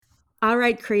All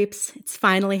right, creeps, it's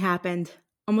finally happened.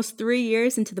 Almost 3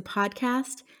 years into the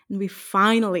podcast, and we've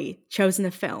finally chosen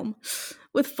a film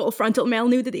with full frontal male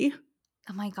nudity.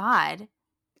 Oh my God.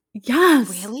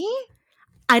 Yes! Really?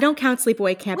 I don't count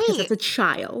Sleepaway Camp because Wait. that's a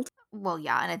child. Well,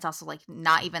 yeah, and it's also like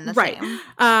not even the Right. same.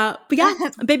 But yeah,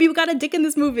 baby, we got a dick in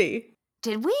this movie.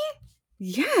 Did we?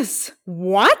 Yes.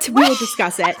 What? We will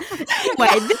discuss it.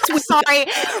 Anyway, this week. Sorry.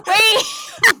 Wait.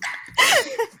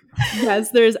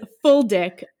 Yes, there's full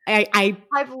dick.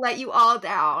 I've let you all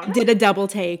down. Did a double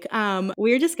take.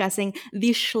 We're discussing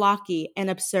the schlocky and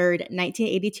absurd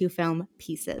 1982 film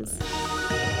Pieces.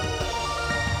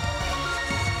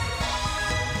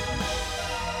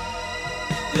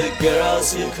 The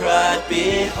Girls Who Cried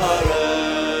Be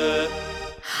Horror.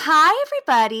 Hi,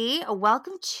 everybody.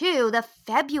 Welcome to the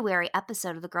February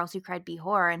episode of The Girls Who Cried Be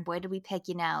Horror. And boy, did we pick,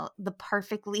 the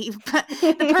perfectly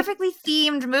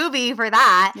themed movie for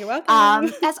that. You're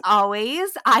welcome. As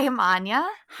always, I am Anya.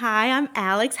 Hi, I'm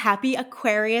Alex. Happy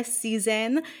Aquarius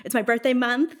season. It's my birthday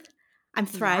month. I'm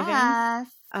thriving. Yes.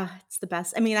 It's the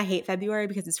best. I mean, I hate February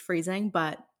because it's freezing,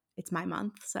 but it's my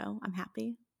month, so I'm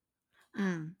happy.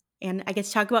 And I get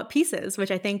to talk about Pieces,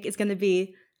 which I think is going to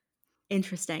be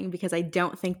interesting because I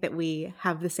don't think that we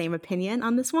have the same opinion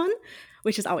on this one,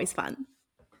 which is always fun.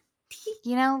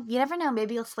 You never know.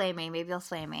 Maybe you'll slay me. Maybe you'll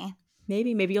sway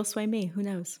me. Who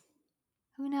knows?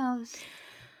 Who knows?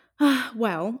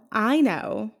 Well, I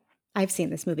know I've seen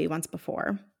this movie once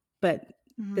before, but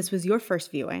this was your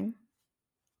first viewing,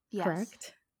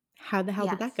 correct? How the hell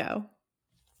did that go?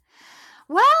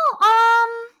 Well,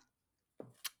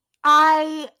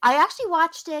 I actually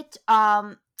watched it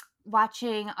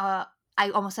watching I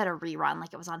almost said a rerun,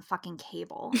 like it was on fucking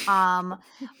cable.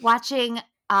 Watching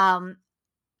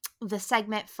the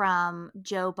segment from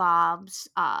Joe Bob's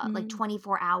like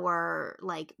 24-hour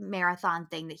like marathon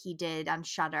thing that he did on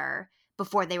Shudder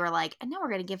before they were like, and now we're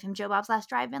going to give him Joe Bob's Last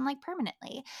Drive-In like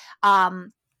permanently.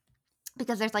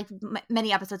 Because there's like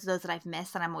many episodes of those that I've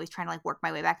missed and I'm always trying to like work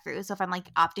my way back through. So if I'm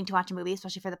like opting to watch a movie,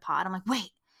 especially for the pod, I'm like, wait,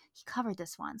 he covered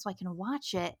this one, so I can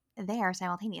watch it there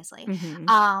simultaneously.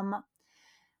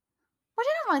 Which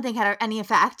I don't really think had any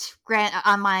effect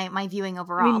on my viewing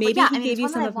overall. I mean, maybe he gave you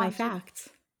some of my facts.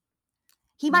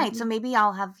 He might, so maybe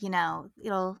I'll have,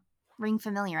 it'll ring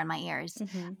familiar in my ears.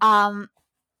 Yeah,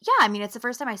 I mean, it's the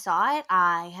first time I saw it.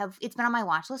 It's been on my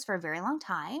watch list for a very long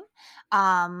time.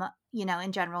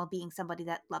 In general, being somebody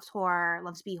that loves horror,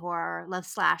 loves B-horror, loves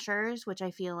slashers, which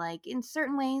I feel like in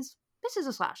certain ways, this is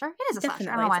a slasher. It is a slasher.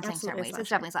 I don't know why I'm saying certain ways. It's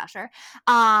definitely a slasher.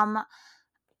 Yeah,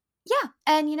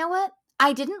 and you know what?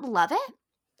 I didn't love it.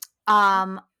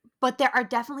 But there are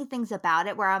definitely things about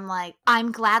it where I'm like,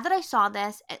 I'm glad that I saw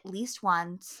this at least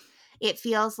once. It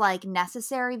feels like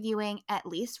necessary viewing at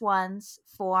least once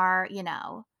for,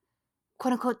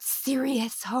 quote unquote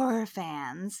serious horror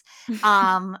fans.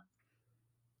 And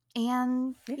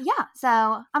yeah, so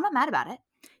I'm not mad about it.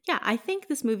 Yeah, I think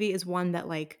this movie is one that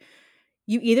like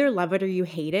you either love it or you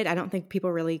hate it. I don't think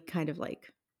people really kind of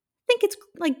like think it's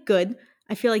like good.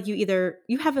 I feel like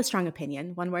you have a strong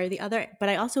opinion one way or the other. But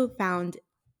I also found,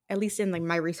 at least in like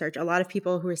my research, a lot of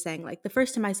people who were saying like the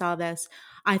first time I saw this,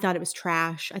 I thought it was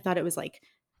trash. I thought it was like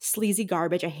sleazy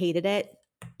garbage. I hated it.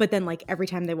 But then like every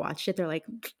time they watched it, they're like,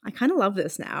 I kind of love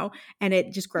this now. And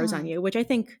it just grows on you, which I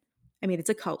think, I mean, it's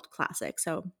a cult classic.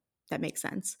 So that makes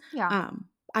sense. Yeah.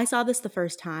 I saw this the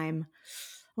first time,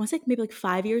 I want to say maybe like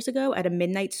 5 years ago at a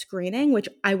midnight screening, which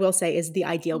I will say is the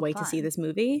ideal way to see this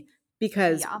movie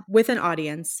because with an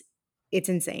audience, it's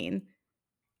insane.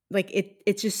 Like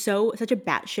it's just such a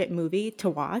batshit movie to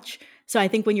watch. So I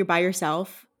think when you're by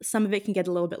yourself, some of it can get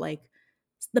a little bit like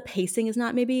the pacing is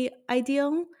not maybe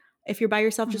ideal if you're by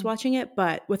yourself just watching it,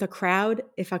 but with a crowd,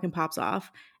 it fucking pops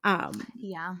off. So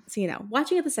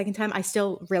watching it the second time, I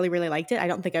still really, really liked it. I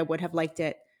don't think I would have liked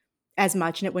it as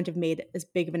much and it wouldn't have made as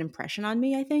big of an impression on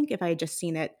me, I think, if I had just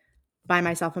seen it by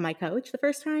myself on my couch the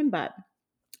first time, but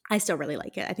I still really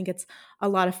like it. I think it's a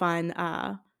lot of fun.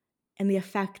 And the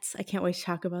effects, I can't wait to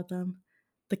talk about them.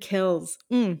 The kills,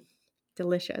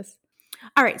 delicious.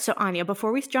 All right, so Anya,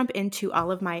 before we jump into all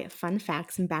of my fun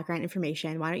facts and background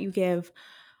information, why don't you give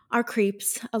our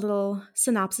creeps a little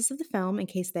synopsis of the film in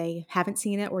case they haven't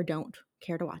seen it or don't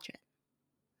care to watch it?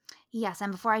 Yes,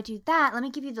 and before I do that, let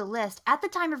me give you the list. At the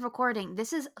time of recording,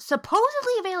 this is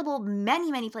supposedly available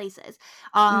many, many places.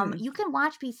 You can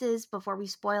watch Pieces before we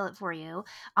spoil it for you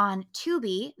on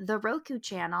Tubi, the Roku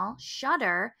channel,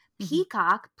 Shudder,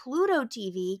 Peacock, Pluto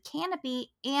TV,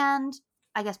 Canopy, and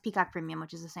I guess Peacock Premium,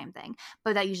 which is the same thing,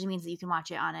 but that usually means that you can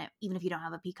watch it on it even if you don't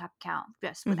have a Peacock account,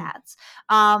 just with ads.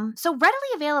 So readily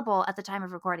available at the time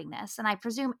of recording this, and I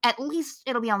presume at least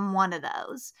it'll be on one of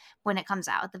those when it comes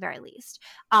out, at the very least.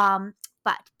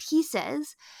 But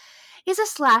Pieces is a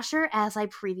slasher, as I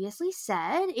previously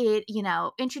said. It,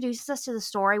 introduces us to the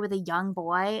story with a young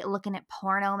boy looking at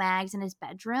porno mags in his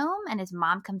bedroom, and his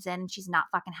mom comes in and she's not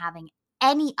fucking having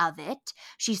any of it.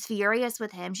 She's furious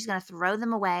with him. She's gonna throw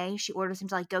them away. She orders him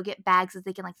to go get bags that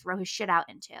they can throw his shit out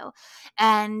into,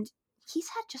 and he's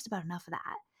had just about enough of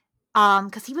that.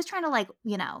 Because he was trying to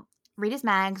read his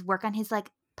mags, work on his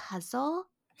puzzle.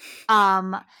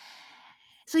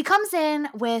 So he comes in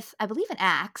with, I believe, an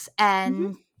axe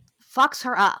and fucks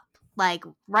her up,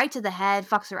 right to the head,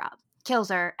 fucks her up, kills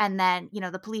her, and then,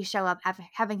 the police show up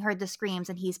having heard the screams,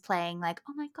 and he's playing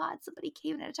oh my God, somebody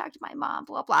came in and attacked my mom,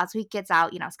 blah, blah. So he gets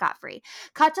out, scot-free.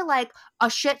 Cut to, a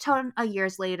shit ton of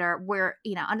years later where,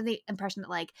 under the impression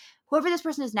that, whoever this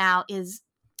person is now is,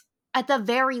 at the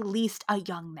very least, a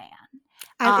young man.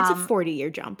 It's a 40-year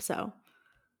jump, so.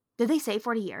 Did they say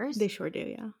 40 years? They sure do,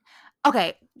 yeah.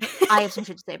 Okay, I have some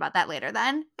shit to say about that later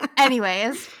then.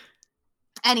 Anyways,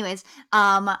 and we're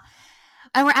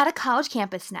at a college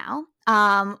campus now,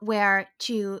 where,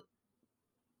 to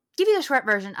give you the short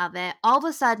version of it, all of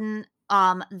a sudden,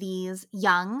 these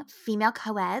young female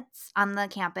co-eds on the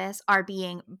campus are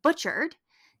being butchered,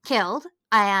 killed,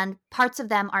 and parts of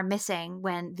them are missing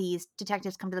when these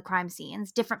detectives come to the crime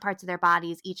scenes, different parts of their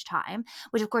bodies each time,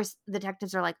 which, of course, the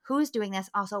detectives are like, who's doing this?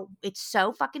 Also, it's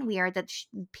so fucking weird that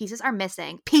pieces are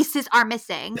missing. Pieces are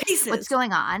missing. What's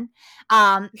going on?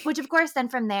 Which, of course, then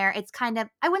from there, it's kind of,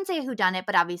 I wouldn't say a whodunit,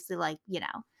 but obviously,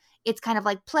 it's kind of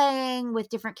playing with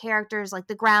different characters, like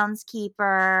the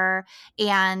groundskeeper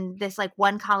and this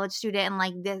one college student,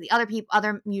 and the other people,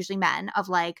 other usually men, of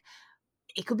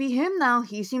it could be him though.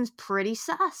 He seems pretty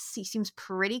sus. He seems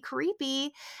pretty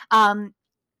creepy.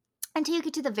 Until you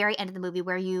get to the very end of the movie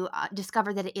where you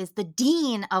discover that it is the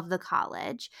dean of the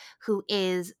college who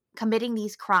is committing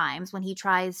these crimes when he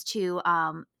tries to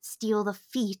steal the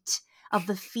feet of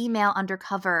the female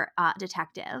undercover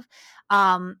detective.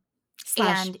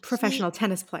 / professional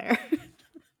tennis player.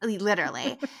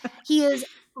 Literally. He is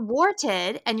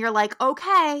thwarted, and you're like,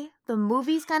 okay, the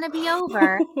movie's gonna be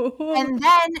over. And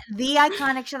then the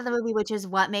iconic shot of the movie, which is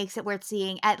what makes it worth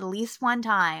seeing at least one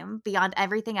time beyond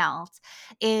everything else,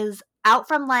 is out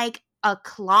from a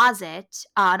closet,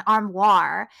 an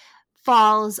armoire,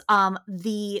 falls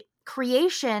the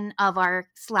creation of our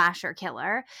slasher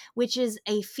killer, which is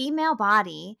a female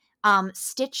body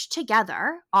stitched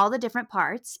together, all the different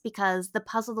parts, because the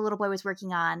puzzle the little boy was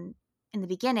working on in the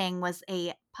beginning was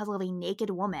a puzzle of a naked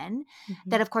woman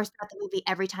that, of course, throughout the movie,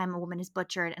 every time a woman is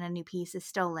butchered and a new piece is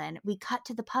stolen, we cut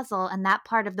to the puzzle, and that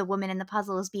part of the woman in the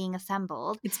puzzle is being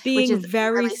assembled. It's being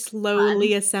very really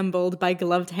slowly assembled by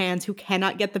gloved hands who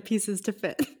cannot get the pieces to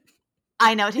fit.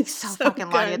 I know, it takes so fucking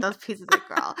long to get those pieces of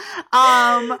girl.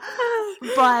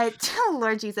 But, oh,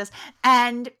 Lord Jesus.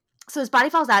 And so his body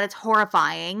falls out. It's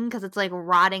horrifying because it's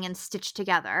rotting and stitched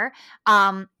together.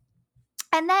 And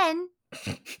then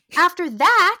after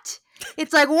that,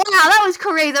 it's wow, that was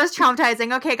crazy. That was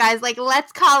traumatizing. Okay, guys,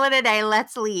 let's call it a day.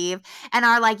 Let's leave. And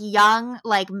our young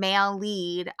male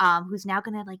lead, who's now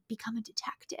gonna become a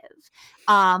detective,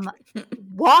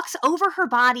 walks over her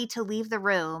body to leave the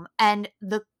room, and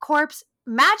the corpse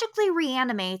magically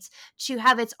reanimates to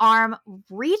have its arm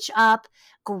reach up,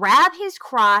 grab his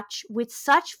crotch with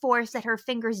such force that her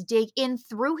fingers dig in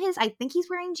through his, I think he's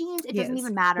wearing jeans, it doesn't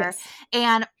even matter,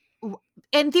 and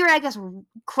in theory, I guess,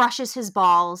 crushes his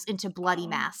balls into bloody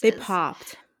masses. They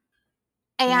popped.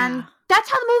 And that's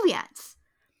how the movie ends.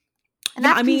 And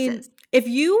that's Pieces. If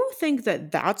you think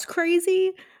that that's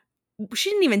crazy, she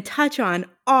didn't even touch on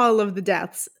all of the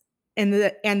deaths and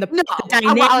the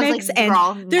dynamics,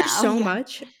 and there's so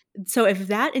much. So if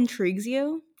that intrigues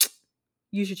you,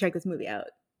 you should check this movie out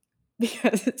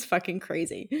because it's fucking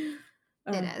crazy.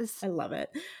 It is. I love it.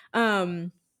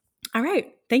 All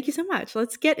right. Thank you so much.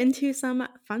 Let's get into some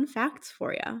fun facts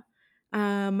for you.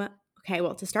 Okay,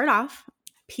 well, to start off,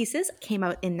 Pieces came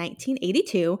out in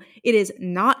 1982. It is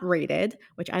not rated,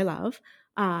 which I love.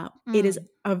 It is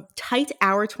a tight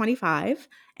hour 25,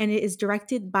 and it is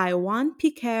directed by Juan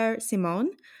Piquer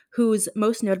Simon, whose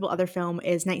most notable other film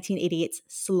is 1988's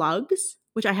Slugs,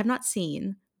 which I have not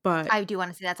seen, but I do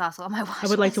want to see. That's also on my watch list. I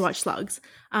would like to watch Slugs.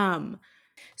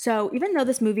 So even though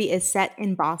this movie is set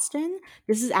in Boston,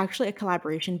 this is actually a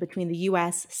collaboration between the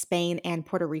US, Spain, and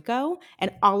Puerto Rico,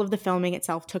 and all of the filming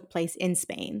itself took place in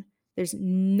Spain. There's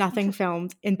nothing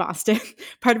filmed in Boston.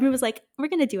 Part of me was like, we're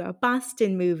going to do a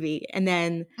Boston movie. And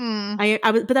then I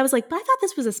was like, but I thought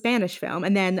this was a Spanish film.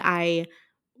 And then I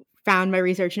found my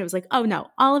research and it was like, oh no,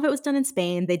 all of it was done in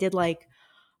Spain. They did like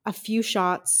a few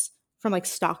shots from like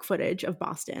stock footage of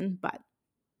Boston, but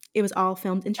it was all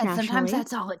filmed And internationally. sometimes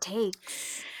that's all it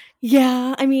takes.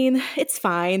 Yeah, I mean, it's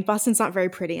fine. Boston's not very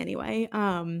pretty anyway.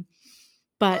 But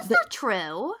That's not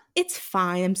true. It's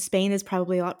fine. Spain is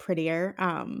probably a lot prettier.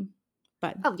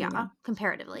 But oh yeah,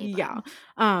 comparatively. Yeah.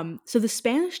 So the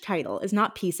Spanish title is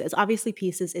not Pieces. Obviously,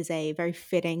 Pieces is a very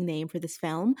fitting name for this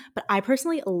film, but I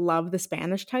personally love the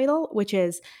Spanish title, which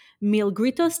is Mil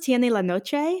gritos tiene la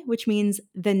noche, which means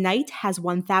the night has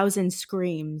 1,000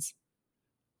 screams.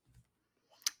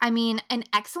 I mean, an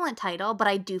excellent title, but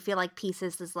I do feel like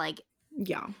Pieces is like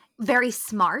very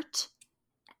smart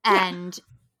and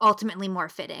ultimately more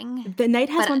fitting. The night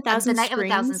has 1,000 screams. The night of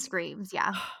 1,000 screams,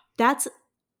 yeah. That's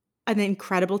an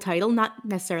incredible title, not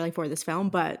necessarily for this film,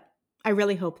 but I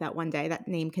really hope that one day that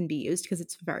name can be used because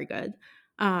it's very good.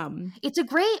 It's a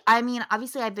great, I mean,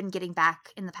 obviously I've been getting back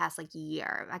in the past like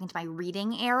year, back into my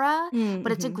reading era,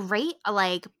 but it's a great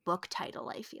like book title,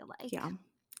 I feel like. Yeah.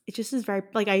 It just is very,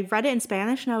 like, I read it in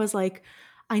Spanish and I was like,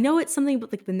 I know it's something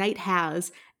but like the night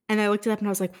has, and I looked it up and I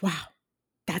was like, wow,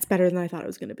 that's better than I thought it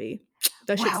was going to be.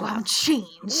 That shit slaps. I'm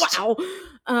changed. Wow.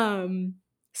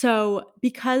 So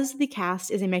because the cast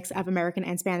is a mix of American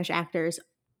and Spanish actors,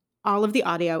 all of the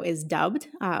audio is dubbed.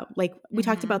 Like we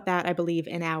talked about that, I believe,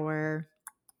 in our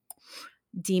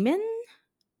Demons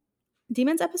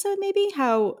episode, maybe,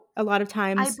 how a lot of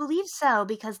times I believe so,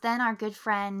 because then our good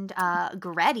friend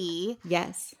Gretty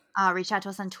reached out to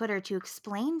us on Twitter to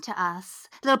explain to us,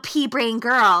 little pea brain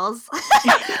girls,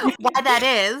 why that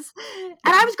is,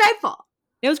 and I was grateful.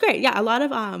 It was great. Yeah, a lot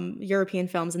of European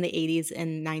films in the 80s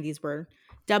and 90s were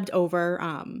dubbed over.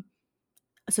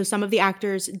 So some of the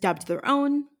actors dubbed their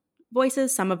own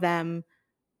voices, some of them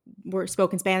were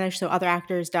spoken Spanish, so other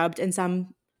actors dubbed, and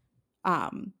some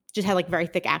just had like very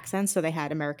thick accents, so they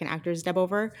had American actors dub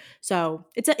over. So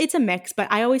it's a mix, but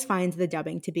I always find the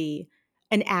dubbing to be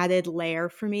an added layer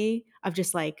for me of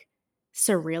just like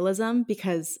surrealism,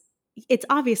 because it's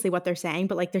obviously what they're saying,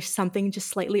 but like there's something just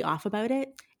slightly off about it,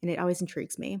 and it always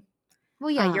intrigues me. Well,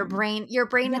 yeah, your brain,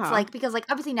 it's like, because like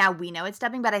obviously now we know it's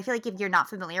dubbing, but I feel like if you're not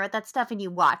familiar with that stuff and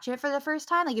you watch it for the first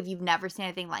time, like if you've never seen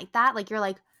anything like that, like you're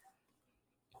like,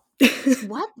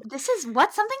 what?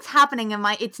 Something's happening in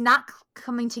it's not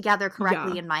coming together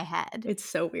correctly in my head. It's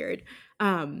so weird.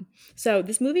 So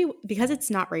this movie, because it's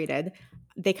not rated,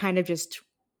 they kind of just,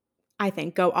 I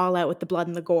think, go all out with the blood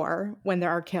and the gore when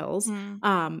there are kills.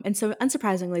 And so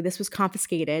unsurprisingly, this was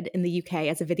confiscated in the UK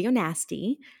as a video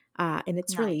nasty in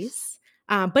its release.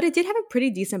 But it did have a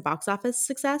pretty decent box office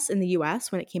success in the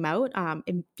US when it came out.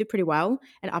 It did pretty well.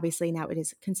 And obviously now it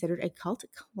is considered a cult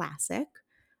classic.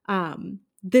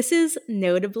 This is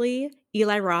notably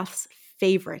Eli Roth's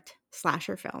favorite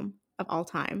slasher film of all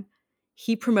time.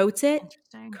 He promotes it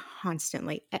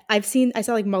constantly. I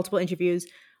saw like multiple interviews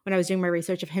when I was doing my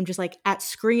research of him just like at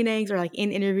screenings or like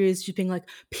in interviews just being like,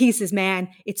 Pieces, man,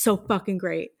 it's so fucking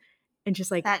great. And just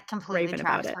like that completely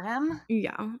tracks for him.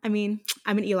 Yeah. I mean,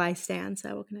 I'm an Eli stan,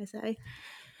 so what can I say?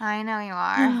 I know you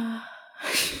are.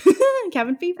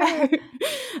 Cabin Fever.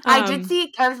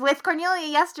 I was with Cornelia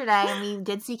yesterday, and we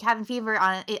did see Cabin Fever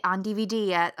on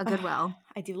DVD at a Goodwill.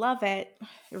 I do love it.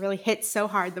 It really hit so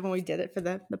hard when we did it for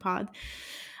the pod.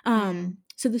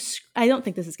 So I don't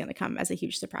think this is going to come as a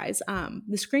huge surprise.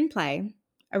 The screenplay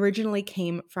originally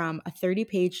came from a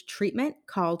 30-page treatment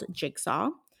called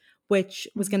Jigsaw, which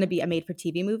was going to be a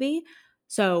made-for-TV movie.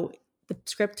 So the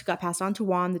script got passed on to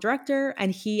Juan, the director,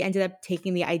 and he ended up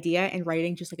taking the idea and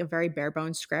writing just like a very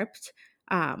bare-bones script.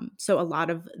 So a lot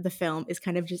of the film is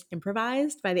kind of just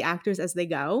improvised by the actors as they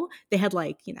go. They had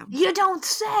like, You don't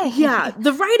say! Yeah,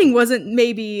 the writing wasn't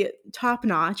maybe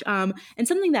top-notch. And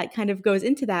something that kind of goes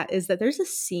into that is that there's a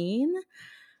scene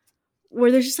where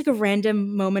there's just like a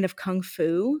random moment of kung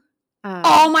fu.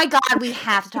 Oh my God, we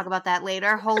have to talk about that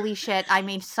later. Holy shit, I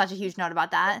made such a huge note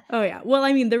about that. Oh yeah. Well,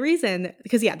 I mean, the reason,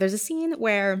 because there's a scene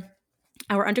where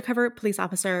our undercover police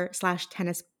officer /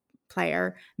 tennis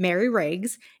player, Mary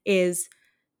Riggs, is,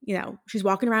 she's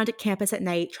walking around at campus at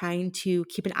night trying to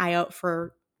keep an eye out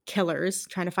for killers,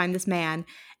 trying to find this man.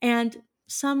 And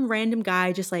some random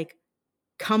guy just like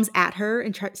comes at her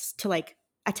and tries to like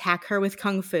attack her with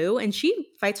kung fu. And she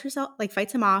fights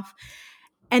him off.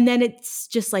 And then it's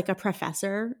just like a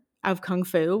professor of Kung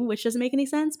Fu, which doesn't make any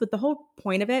sense. But the whole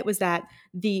point of it was that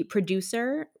the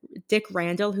producer, Dick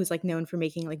Randall, who's like known for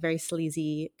making like very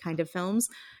sleazy kind of films,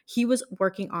 he was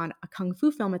working on a Kung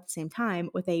Fu film at the same time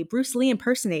with a Bruce Lee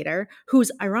impersonator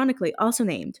who's ironically also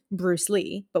named Bruce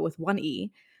Lee, but with one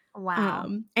E. Wow.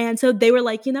 And so they were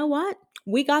like, you know what?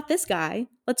 We got this guy.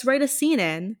 Let's write a scene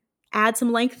in, add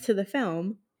some length to the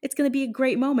film. It's going to be a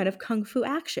great moment of Kung Fu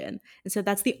action. And so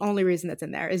that's the only reason that's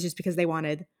in there, is just because they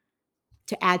wanted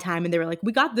to add time. And they were like,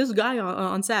 we got this guy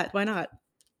on set. Why not?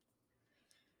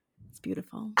 It's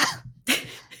beautiful.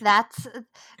 That's,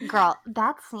 girl,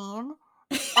 that scene.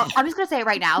 I'm just gonna say it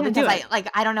right now because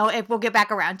I don't know if we'll get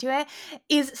back around to it,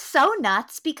 is so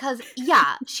nuts because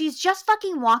she's just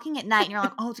fucking walking at night and you're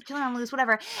like, oh, it's a killer on loose,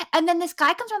 whatever. And then this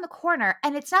guy comes around the corner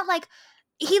and it's not like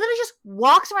he literally just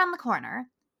walks around the corner.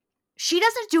 She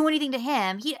doesn't do anything to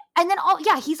him.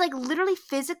 He's like literally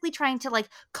physically trying to like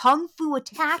kung fu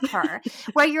attack her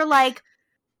where you're like,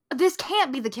 this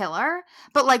can't be the killer,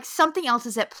 but like something else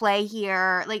is at play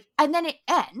here. Like, and then it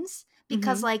ends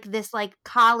because like this like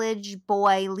college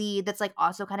boy lead that's like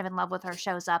also kind of in love with her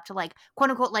shows up to like quote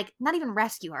unquote like not even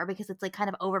rescue her because it's like kind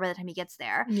of over by the time he gets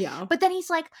there. Yeah. But then he's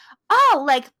like, oh,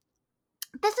 like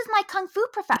this is my kung fu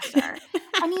professor.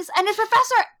 and his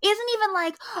professor isn't even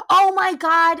like, oh my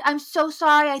God, I'm so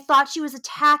sorry. I thought she was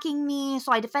attacking me,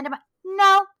 so I defended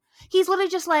no. He's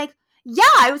literally just like, yeah,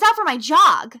 I was out for my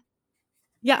jog.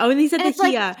 Yeah. Oh, and he said and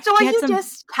that so are you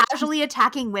just casually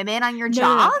attacking women on your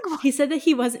jog? No. He said that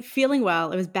he wasn't feeling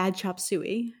well. It was bad chop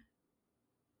suey.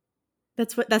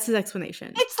 That's his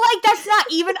explanation. It's like that's not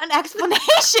even an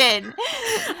explanation.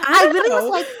 I literally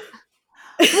was like,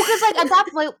 well, because like at that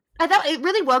point, I thought it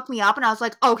really woke me up, and I was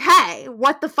like, okay,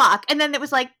 what the fuck? And then it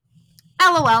was like,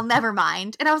 LOL, never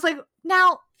mind. And I was like,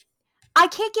 now I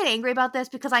can't get angry about this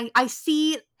because I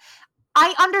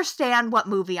understand what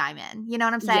movie I'm in, you know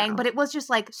what I'm saying? Yeah. But it was just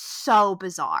like so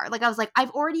bizarre. Like I was like,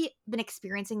 I've already been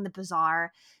experiencing the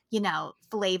bizarre,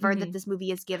 flavor that this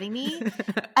movie is giving me.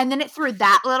 And then it threw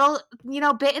that little,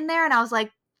 bit in there. And I was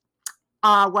like,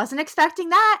 wasn't expecting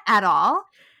that at all.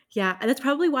 Yeah. And that's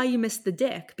probably why you missed the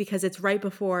dick, because it's right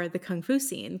before the Kung Fu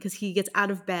scene, because he gets out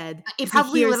of bed. It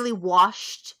probably literally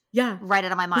washed right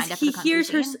out of my mind. He hears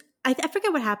her. I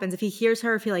forget what happens if he hears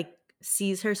her, if he like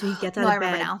sees her, so he gets out of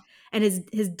bed and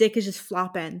his dick is just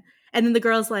flopping, and then the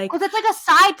girl's like, oh, that's like a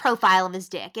side profile of his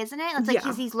dick, isn't it? It's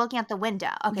like he's looking at the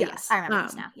window. Okay, yes, I remember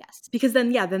this now. Yes, because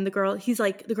then the girl's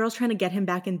trying to get him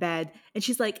back in bed, and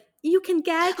she's like, you can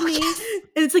gag me. And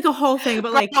it's like a whole thing,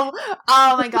 but like, oh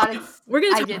my God, we're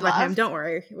gonna talk about him, don't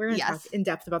worry, we're gonna talk in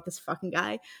depth about this fucking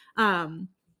guy. But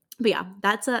yeah,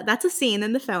 that's a scene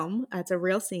in the film. That's a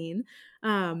real scene.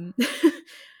 Let's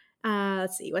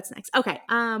see what's next. Okay.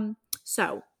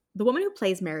 So the woman who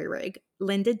plays Mary Rigg,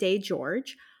 Linda Day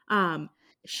George,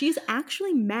 she's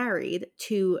actually married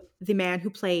to the man who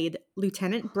played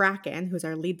Lieutenant Bracken, who's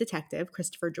our lead detective,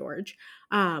 Christopher George.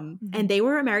 And they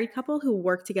were a married couple who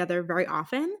worked together very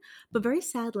often, but very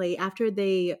sadly, after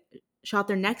they shot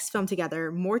their next film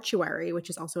together, Mortuary, which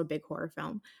is also a big horror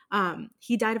film,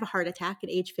 he died of a heart attack at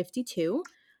age 52.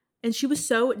 And she was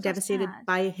so devastated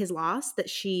by his loss that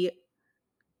she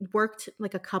worked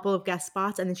like a couple of guest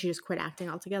spots, and then she just quit acting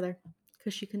altogether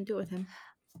because she couldn't do it with him.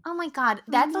 Oh my God,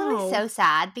 that's literally so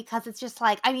sad, because it's just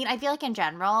like, I mean, I feel like in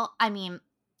general, I mean,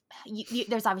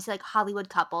 there's obviously like Hollywood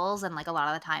couples, and like a lot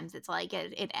of the times it's like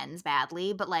it ends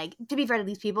badly, but like to be fair to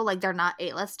these people, like they're not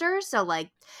A-listers, so like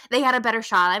they had a better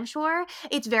shot, I'm sure.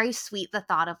 It's very sweet, the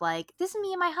thought of like, this is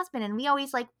me and my husband and we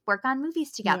always like work on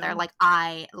movies together. Like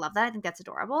I love that. I think that's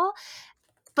adorable.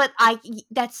 But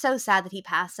that's so sad that he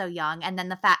passed so young. And then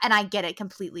the fact, and I get it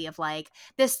completely, of like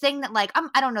this thing that like,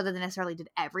 I don't know that they necessarily did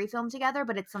every film together,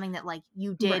 but it's something that like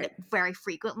you did very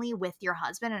frequently with your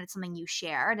husband, and it's something you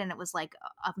shared. And it was like,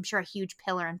 I'm sure, a huge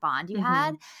pillar and bond you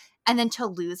had. And then to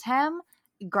lose him,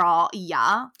 girl,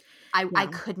 I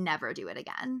could never do it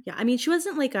again. Yeah. I mean, she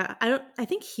wasn't like I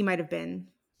think he might've been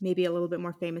maybe a little bit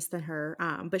more famous than her.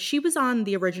 But she was on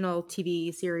the original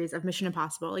TV series of Mission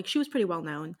Impossible. Like she was pretty well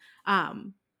known.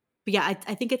 But yeah,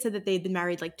 I think it said that they'd been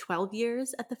married like 12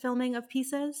 years at the filming of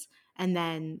Pieces. And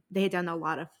then they had done a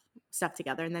lot of stuff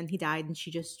together. And then he died and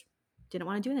she just didn't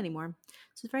want to do it anymore.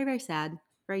 So it's very, very sad.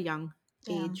 Very young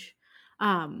age.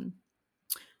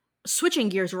 Switching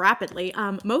gears rapidly,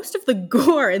 most of the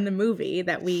gore in the movie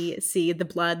that we see, the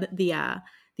blood, the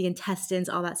intestines,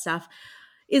 all that stuff,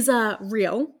 is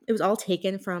real. It was all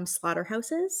taken from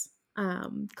slaughterhouses.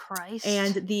 Christ.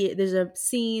 And there's a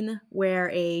scene where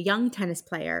a young tennis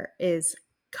player is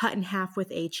cut in half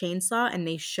with a chainsaw, and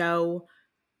they show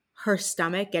her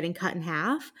stomach getting cut in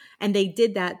half. And they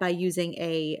did that by using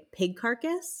a pig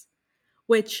carcass,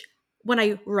 which when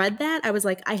I read that, I was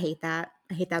like, I hate that.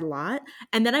 I hate that a lot.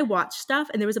 And then I watched stuff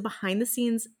and there was a behind the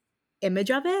scenes image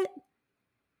of it.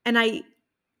 And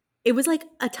it was like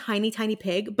a tiny, tiny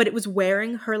pig, but it was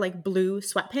wearing her like blue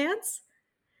sweatpants.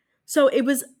 So it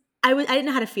was, I didn't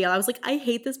know how to feel. I was like, I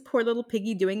hate this poor little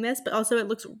piggy doing this, but also it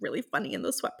looks really funny in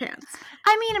those sweatpants.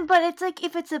 I mean, but it's like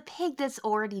if it's a pig that's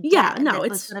already dead, that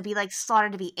was going to be like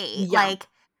slaughtered to be ate. Yeah. Like,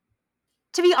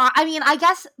 to be honest, I mean, I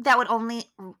guess that would only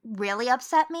really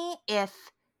upset me if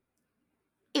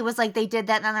it was like they did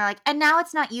that and then they're like, and now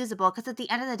it's not usable. Because at the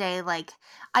end of the day, like,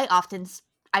 I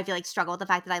feel like struggle with the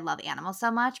fact that I love animals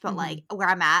so much, but like where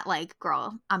I'm at, like,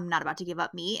 girl, I'm not about to give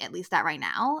up meat, at least that right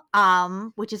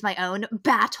now, which is my own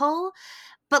battle.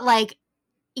 But like,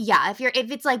 yeah, if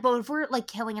it's like, but if we're like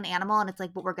killing an animal and it's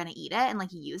like, but we're gonna eat it and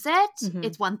like use it,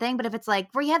 it's one thing. But if it's like,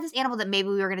 we had this animal that maybe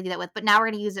we were gonna do that with, but now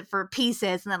we're gonna use it for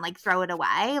pieces and then like throw it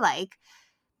away, like,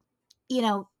 you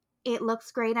know, it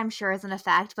looks great, I'm sure, as an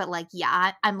effect, but like,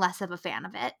 yeah, I'm less of a fan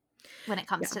of it when it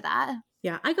comes to that.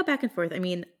 Yeah, I go back and forth. I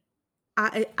mean,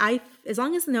 I as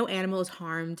long as no animal is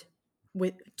harmed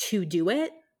to do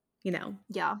it, you know.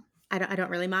 Yeah. I don't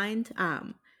really mind.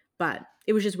 But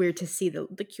it was just weird to see the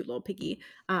cute little piggy.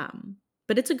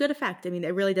 But it's a good effect. I mean,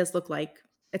 it really does look like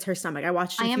it's her stomach. I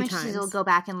watched it a few times. I am interested to go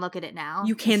back and look at it now.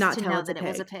 You cannot tell know that it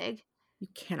was a pig. You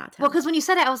cannot tell. Well, because when you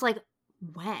said it, I was like,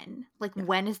 when? Like,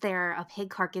 when is there a pig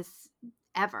carcass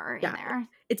ever in there?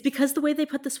 It's because the way they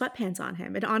put the sweatpants on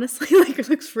him. It honestly, like, it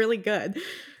looks really good.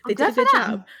 They did a good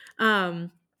job. All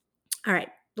right.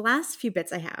 The last few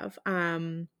bits I have are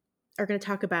going to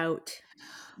talk about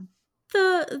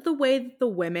the way the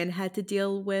women had to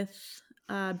deal with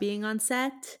being on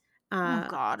set. Oh,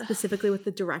 God. Specifically with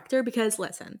the director. Because,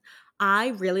 listen, I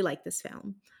really like this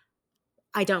film.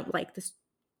 I don't like this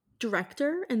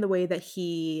director and the way that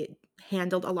he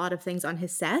handled a lot of things on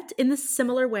his set in the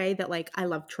similar way that, like, I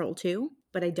love Troll 2,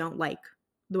 but I don't like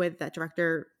the way that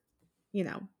director, you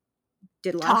know,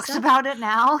 did a lot Talks of stuff. About it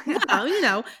now. Yeah, you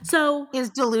know, so is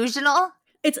delusional.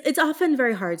 It's often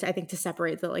very hard, I think, to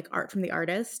separate the like art from the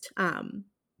artist.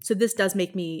 So this does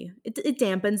make me it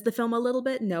dampens the film a little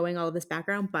bit knowing all of this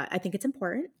background, but I think it's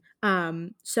important.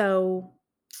 So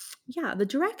yeah, the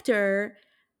director.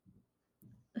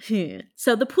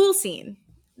 So the pool scene.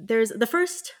 There's the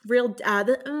first real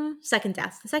second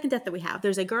death. The second death that we have.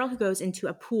 There's a girl who goes into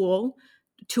a pool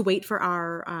to wait for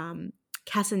our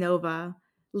Casanova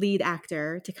lead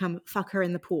actor to come fuck her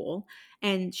in the pool,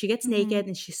 and she gets naked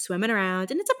and she's swimming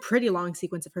around, and it's a pretty long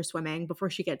sequence of her swimming before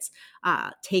she gets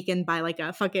taken by like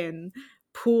a fucking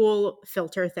pool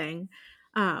filter thing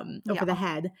over the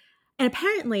head. And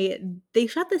apparently they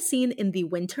shot the scene in the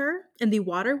winter and the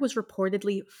water was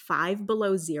reportedly 5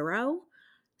 below zero.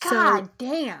 God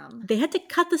damn. They had to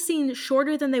cut the scene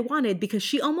shorter than they wanted because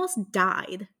she almost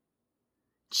died.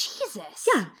 Jesus.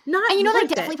 Yeah, not. And you know they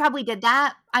definitely probably did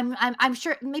that. I'm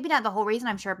sure, maybe not the whole reason.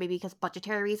 I'm sure maybe because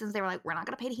budgetary reasons they were like, we're not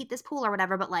gonna pay to heat this pool or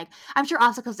whatever. But like, I'm sure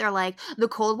also because they're like, the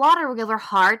cold water will give her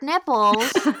hard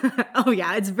nipples. Oh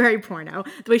yeah, it's very porno.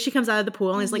 The way she comes out of the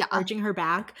pool and is like arching her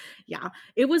back. Yeah,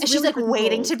 it was. And really she's like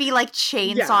waiting to be like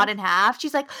chainsawed in half.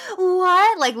 She's like,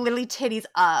 what? Like literally titties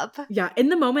up. Yeah, in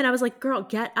the moment I was like, girl,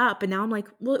 get up. And now I'm like,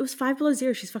 well, it was 5 below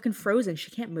zero. She's fucking frozen.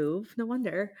 She can't move. No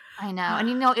wonder. I know. And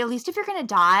you know, at least if you're gonna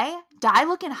die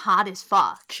looking hot as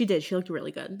fuck. She did. She looked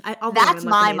really good. That's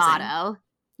my motto.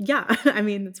 Yeah, I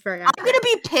mean, it's very accurate. I'm gonna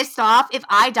be pissed off if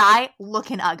I die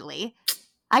looking ugly.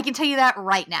 I can tell you that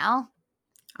right now.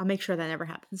 I'll make sure that never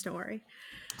happens. Don't worry.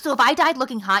 So if I died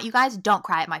looking hot, you guys don't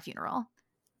cry at my funeral.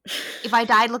 If I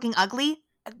died looking ugly,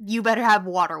 you better have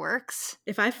waterworks.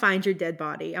 If I find your dead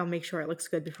body, I'll make sure it looks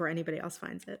good before anybody else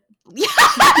finds it. Yeah,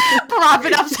 prop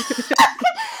it up.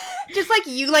 Just like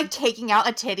you like taking out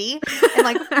a titty and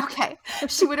like, okay,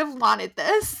 she would have wanted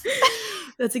this.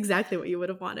 That's exactly what you would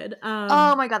have wanted.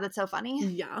 Oh my God, that's so funny.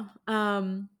 Yeah.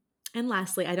 And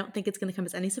lastly, I don't think it's going to come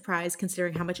as any surprise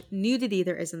considering how much nudity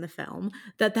there is in the film,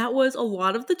 that was a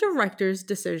lot of the director's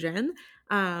decision.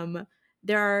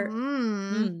 There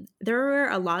are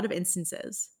a lot of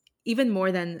instances, even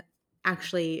more than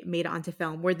actually made it onto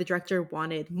film, where the director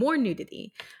wanted more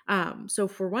nudity. So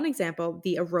for one example,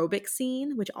 the aerobic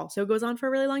scene, which also goes on for a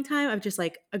really long time, of just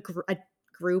like a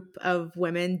group of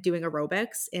women doing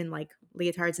aerobics in like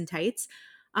leotards and tights.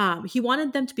 He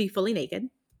wanted them to be fully naked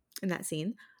in that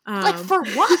scene. Like for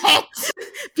what?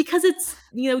 Because it's,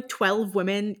 12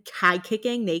 women high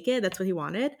kicking naked. That's what he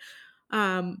wanted.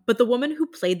 But the woman who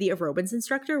played the aerobics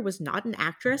instructor was not an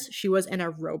actress. She was an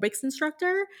aerobics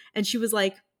instructor. And she was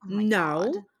like,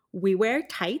 God. We wear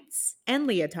tights and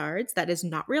leotards. That is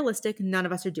not realistic. None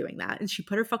of us are doing that. And she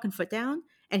put her fucking foot down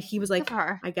And he was Good like, for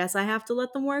her. I guess I have to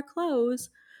let them wear clothes.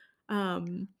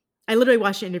 I literally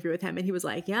watched an interview with him and he was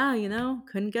like, yeah,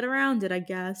 couldn't get around it, I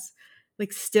guess.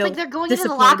 Like, still It's like they're going into the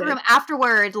locker disappointed. room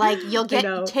afterward, like, you'll I get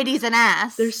know. titties and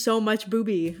ass. There's so much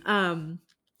booby.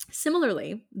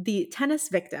 Similarly, the tennis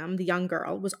victim, the young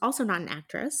girl, was also not an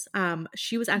actress.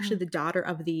 She was actually the daughter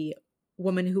of the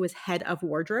woman who was head of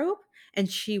wardrobe, and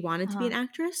she wanted to be an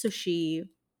actress, so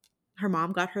her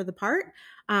mom got her the part.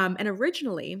 And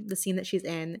originally, the scene that she's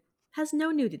in has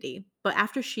no nudity, but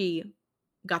after she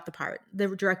got the part, the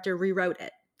director rewrote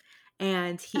it,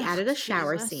 and he added a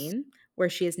shower scene where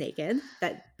she is naked.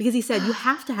 Because he said you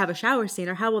have to have a shower scene,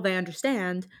 or how will they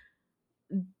understand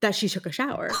that she took a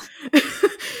shower?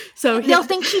 So they'll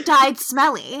think she died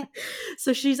smelly.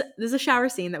 So there's a shower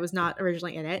scene that was not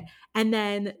originally in it, and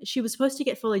then she was supposed to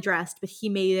get fully dressed, but he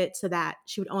made it so that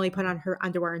she would only put on her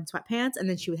underwear and sweatpants, and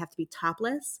then she would have to be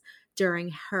topless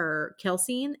during her kill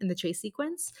scene in the chase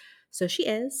sequence. So she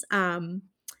is, and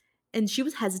she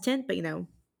was hesitant, but it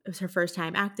was her first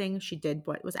time acting. She did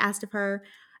what was asked of her,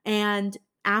 and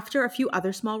after a few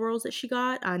other small roles that she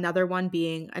got, another one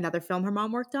being another film her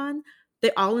mom worked on,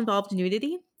 they all involved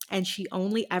nudity. And she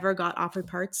only ever got offered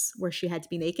parts where she had to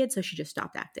be naked, so she just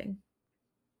stopped acting.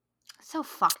 So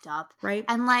fucked up. Right?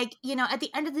 And, like, at the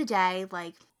end of the day,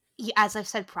 like, as I've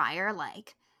said prior,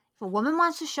 like, if a woman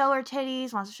wants to show her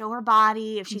titties, wants to show her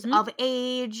body, if she's of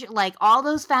age, like, all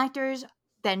those factors,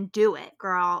 then do it,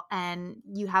 girl. And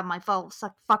you have my full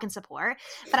fucking support.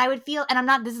 But I would feel,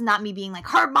 and this is not me being like,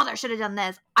 her mother should have done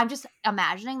this. I'm just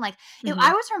imagining, like, if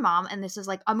I was her mom and this is,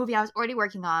 like, a movie I was already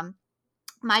working on,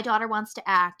 my daughter wants to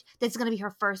act, this is going to be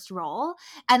her first role.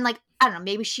 And, like, I don't know,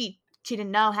 maybe she didn't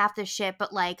know half this shit,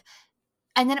 but, like,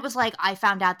 and then it was like, I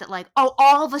found out that, like, oh,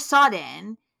 all of a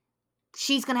sudden,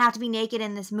 she's going to have to be naked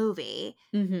in this movie.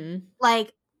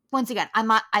 Like, once again,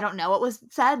 I don't know what was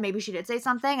said. Maybe she did say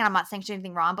something, and I'm not saying she did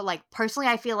anything wrong, but, like, personally,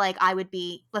 I feel like I would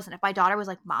be, listen, if my daughter was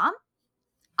like, Mom,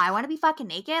 I want to be fucking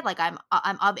naked, like, I'm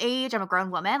of age, I'm a grown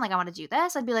woman, like, I want to do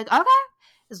this, I'd be like, okay.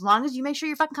 As long as you make sure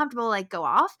you're fucking comfortable, like, go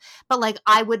off. But, like,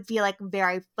 I would feel, like,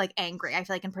 very, like, angry. I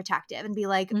feel like, and protective and be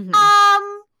like,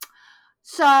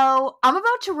 so I'm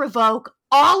about to revoke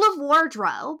all of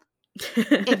wardrobe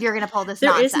if you're going to pull this there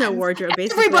nonsense. Is no wardrobe,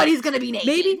 basically. Everybody's going to be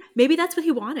naked. Maybe that's what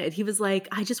he wanted. He was like,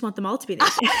 I just want them all to be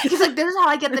naked. He's like, this is how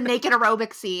I get the naked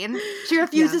aerobic scene. She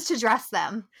refuses to dress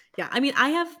them. Yeah, I mean, I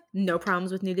have no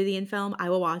problems with nudity in film. I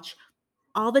will watch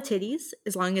all the titties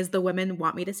as long as the women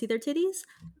want me to see their titties.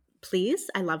 Please,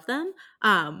 I love them.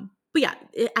 But yeah,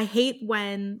 I hate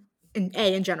when,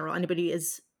 in general, anybody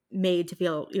is made to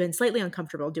feel even slightly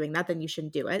uncomfortable doing that, then you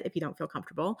shouldn't do it if you don't feel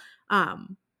comfortable.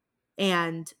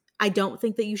 And I don't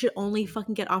think that you should only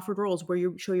fucking get offered roles where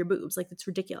you show your boobs. Like, it's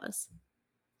ridiculous.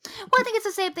 Well, I think it's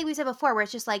the same thing we said before, where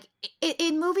it's just like,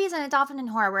 in movies, and it's often in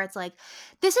horror, where it's like,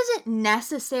 this isn't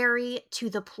necessary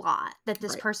to the plot that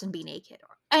this person be naked.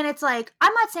 And it's like,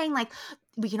 I'm not saying, like,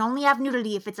 we can only have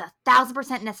nudity if it's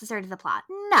 1,000% necessary to the plot.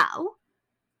 No.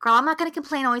 Girl, I'm not going to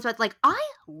complain always, but, like, I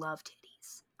love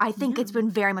titties. I think it's been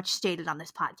very much stated on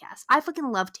this podcast. I fucking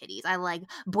love titties. I like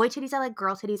boy titties. I like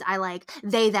girl titties. I like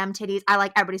they, them titties. I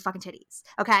like everybody's fucking titties.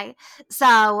 Okay?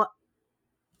 So,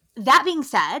 that being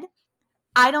said,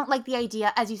 I don't like the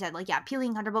idea, as you said, like, yeah,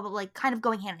 feeling comfortable, but, like, kind of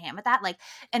going hand in hand with that. Like,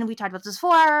 and we talked about this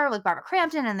before, like, Barbara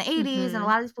Crampton in the 80s and a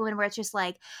lot of these women where it's just,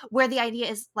 like, where the idea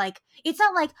is, like, it's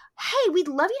not like, hey, we'd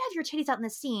love you to have your titties out in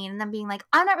this scene, and then being like,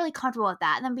 I'm not really comfortable with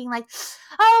that, and then being like,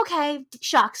 oh, okay,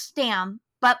 shucks, damn,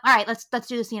 but all right, let's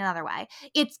do the scene another way.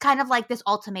 It's kind of like this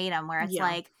ultimatum where it's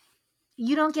like,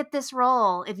 you don't get this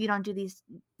role if you don't do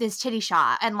this titty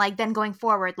shot. And, like, then going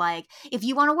forward, like, if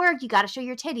you want to work, you got to show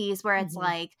your titties, where it's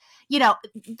like,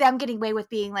 them getting away with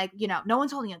being like, no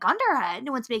one's holding a gun to her head,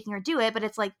 no one's making her do it, but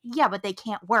it's like, yeah, but they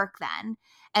can't work then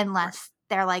unless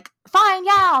they're like, fine,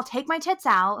 yeah, I'll take my tits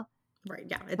out. Right,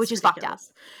 yeah. Which is fucked up.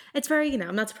 It's very,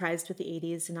 I'm not surprised with the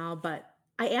 80s and all, but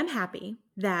I am happy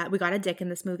that we got a dick in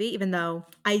this movie, even though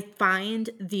I find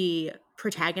the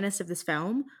protagonist of this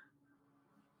film,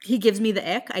 he gives me the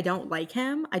ick. I don't like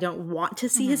him. I don't want to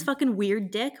see his fucking weird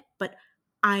dick, but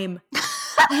I'm...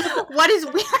 What is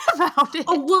weird about it?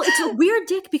 Oh, well, it's a weird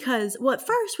dick because, well, at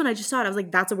first when I just saw it, I was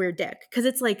like, that's a weird dick. Because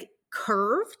it's, like,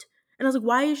 curved. And I was like,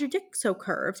 why is your dick so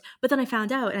curved? But then I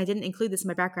found out, and I didn't include this in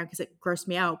my background because it grossed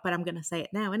me out, but I'm going to say it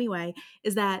now anyway,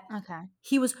 is that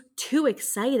he was too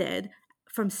excited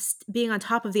from being on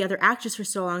top of the other actress for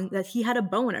so long that he had a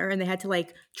boner, and they had to,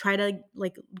 like, try to,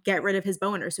 like, get rid of his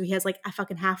boner. So he has, like, a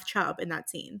fucking half chub in that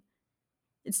scene.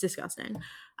 It's disgusting.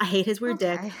 I hate his weird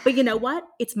dick. But you know what?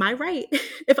 It's my right.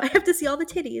 If I have to see all the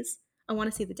titties, I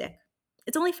want to see the dick.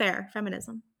 It's only fair.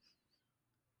 Feminism.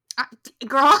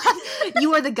 Girl,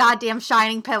 you are the goddamn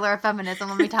shining pillar of feminism,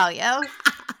 let me tell you.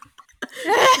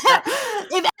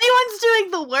 If anyone's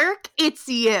doing the work, it's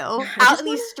you. Out in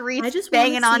these streets,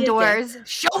 banging on doors.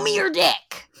 Show me your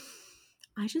dick.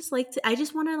 I just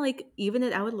want to like even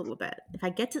it out a little bit. If I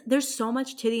get to, there's so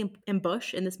much titty and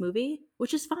bush in this movie,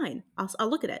 which is fine. I'll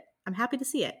look at it. I'm happy to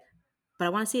see it, but I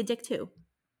want to see a dick too.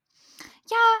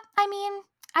 Yeah, I mean,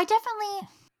 I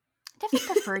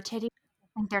definitely prefer titties.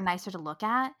 I think they're nicer to look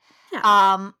at. Yeah.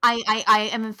 I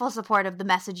am in full support of the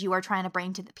message you are trying to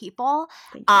bring to the people.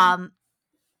 Thank you.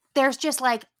 There's just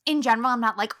like, in general, I'm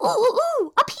not like,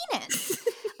 ooh, a penis.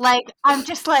 Like, I'm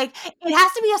just like, it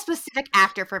has to be a specific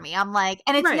actor for me. I'm like,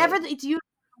 and it's never, it's usually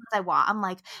what I want. I'm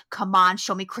like, come on,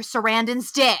 show me Chris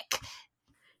Sarandon's dick.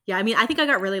 Yeah, I mean, I think I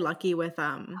got really lucky with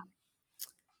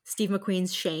Steve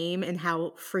McQueen's Shame and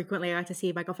how frequently I got to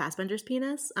see Michael Fassbender's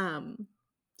penis. So,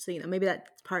 you know, maybe that's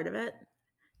part of it.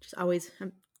 Just always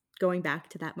going back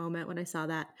to that moment when I saw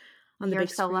that on the big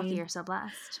screen. You're so lucky. You're so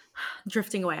blessed.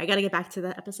 Drifting away. I got to get back to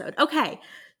the episode. Okay.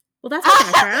 Well, that's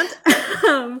my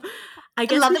background. I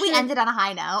love that we ended on a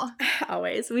high note.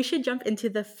 Always. We should jump into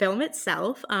the film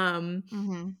itself. I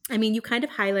mean, you kind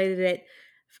of highlighted it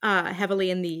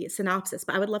heavily in the synopsis,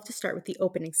 but I would love to start with the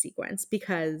opening sequence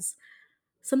because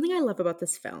something I love about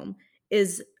this film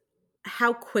is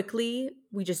how quickly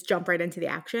we just jump right into the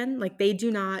action. Like, they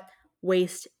do not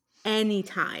waste any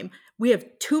time. We have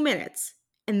 2 minutes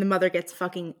and the mother gets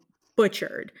fucking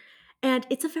butchered. And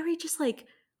it's a very just like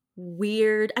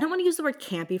weird, I don't want to use the word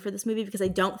campy for this movie because I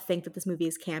don't think that this movie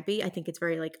is campy. I think it's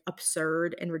very like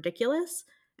absurd and ridiculous.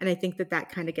 And I think that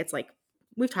kind of gets like,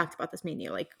 we've talked about this, me and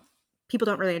you, like people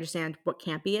don't really understand what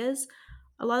campy is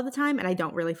a lot of the time. And I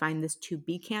don't really find this to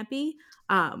be campy.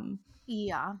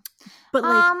 Yeah. But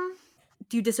like,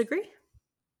 do you disagree?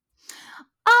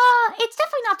 It's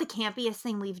definitely not the campiest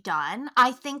thing we've done.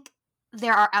 I think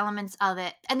there are elements of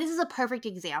it, and this is a perfect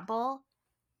example.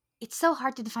 It's so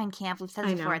hard to define camp. We've said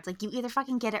this before. It's like you either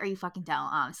fucking get it or you fucking don't,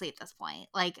 honestly, at this point.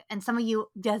 Like, and some of you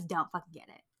just don't fucking get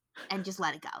it. And just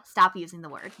let it go. Stop using the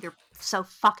word. You're so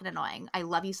fucking annoying. I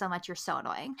love you so much. You're so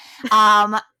annoying.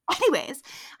 Anyways,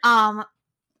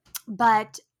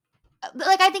 but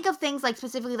like I think of things like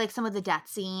specifically like some of the death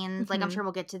scenes. Like I'm sure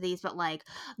we'll get to these, but like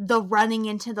the running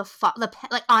into the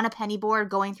like on a penny board,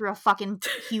 going through a fucking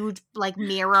huge like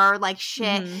mirror, like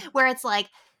shit, where it's like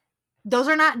those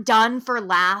are not done for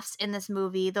laughs in this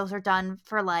movie. Those are done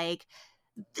for like,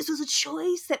 this was a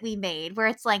choice that we made, where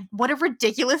it's like, what a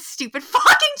ridiculous, stupid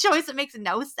fucking choice that makes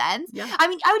no sense. Yeah. I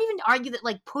mean, I would even argue that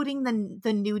like putting the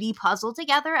nudie puzzle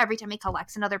together every time he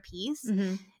collects another piece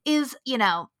is, you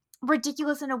know,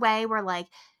 ridiculous in a way where like,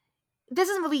 this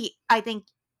is a movie I think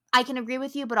I can agree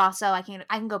with you, but also I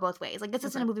can go both ways. Like, this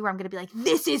isn't a movie where I'm going to be like,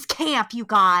 this is camp, you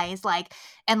guys. Like,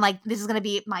 and like, this is going to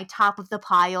be my top of the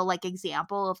pile, like,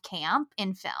 example of camp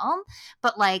in film.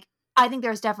 But like, I think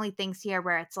there's definitely things here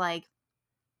where it's like,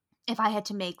 if I had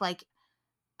to make like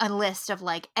a list of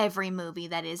like every movie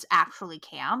that is actually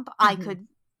camp, I could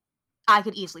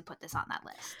easily put this on that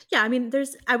list. Yeah. I mean,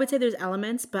 I would say there's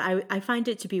elements, but I find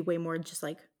it to be way more just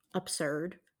like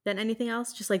absurd than anything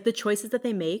else. Just like the choices that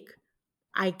they make.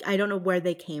 I don't know where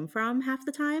they came from half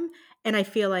the time. And I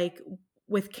feel like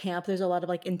with camp, there's a lot of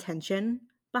like intention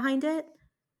behind it.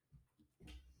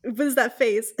 What is that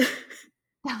face?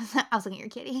 I was looking at your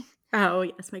kitty. Oh,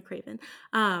 yes, my Craven.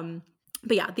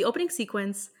 But yeah, the opening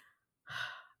sequence,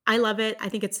 I love it. I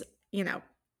think it's, you know,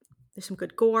 there's some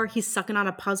good gore. He's sucking on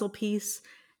a puzzle piece.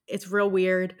 It's real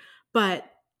weird. But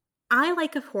I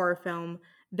like a horror film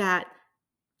that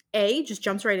just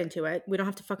jumps right into it. We don't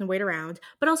have to fucking wait around.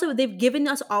 But also, they've given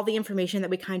us all the information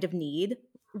that we kind of need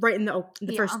right in the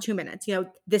first 2 minutes. You know,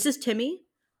 this is Timmy.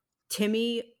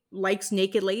 Timmy likes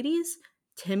naked ladies.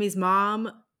 Timmy's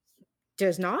mom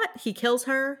does not. He kills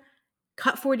her.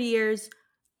 Cut 40 years.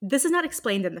 This is not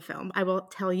explained in the film. I will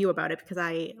tell you about it because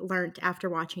I learned after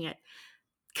watching it.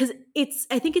 Because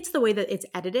I think it's the way that it's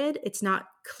edited. It's not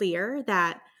clear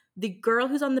that the girl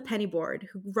who's on the penny board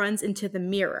who runs into the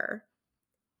mirror,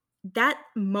 that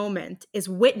moment is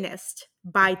witnessed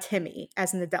by Timmy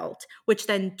as an adult, which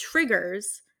then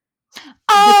triggers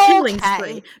the killing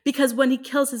spree. Because when he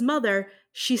kills his mother,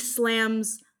 she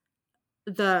slams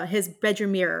his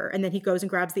bedroom mirror, and then he goes and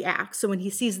grabs the axe. So when he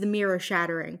sees the mirror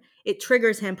shattering, it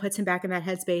triggers him, puts him back in that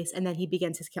headspace, and then he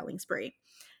begins his killing spree.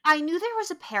 I knew there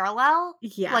was a parallel.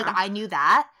 Yeah. Like, I knew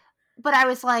that. But I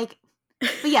was like,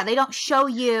 but yeah, they don't show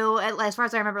you, as far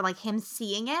as I remember, like him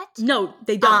seeing it. No,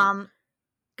 they don't.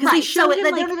 Because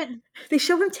right. They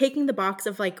show him taking the box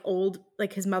of like old,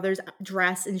 like his mother's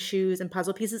dress and shoes and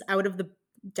puzzle pieces out of the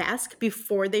desk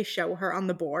before they show her on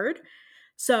the board.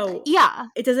 So Yeah.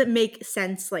 it doesn't make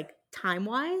sense like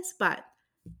time-wise, but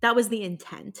that was the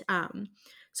intent.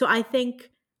 So I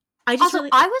think I just Also,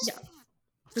 really I was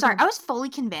yeah. sorry, I was fully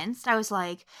convinced. I was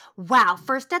like, wow,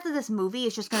 first death of this movie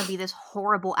is just going to be this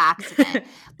horrible accident.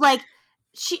 Like,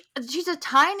 she's a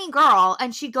tiny girl,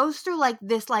 and she goes through, like,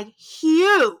 this, like,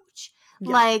 huge,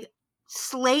 Yeah. like,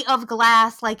 slate of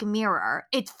glass, like, mirror.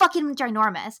 It's fucking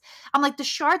ginormous. I'm like, the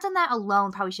shards on that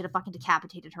alone probably should have fucking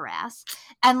decapitated her ass.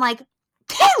 And, like,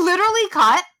 they literally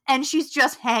cut, and she's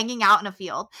just hanging out in a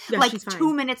field. Yeah, Like, she's 2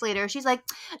 fine. minutes later, she's like,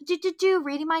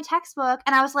 reading my textbook.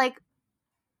 And I was like,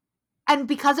 and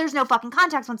because there's no fucking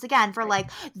context, once again, for like,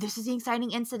 this is the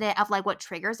exciting incident of like what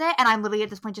triggers it. And I'm literally at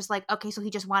this point just like, okay, so he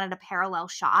just wanted a parallel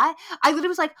shot. I literally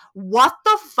was like, what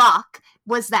the fuck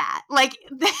was that? Like,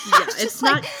 Yeah, it's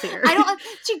not clear. I don't,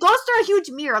 she goes through a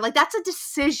huge mirror. Like, that's a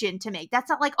decision to make. That's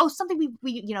not like, oh, something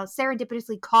we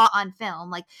serendipitously caught on film.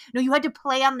 Like, no, you had to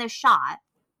play on this shot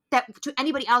that to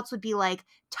anybody else would be like,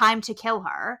 time to kill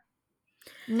her.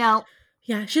 No.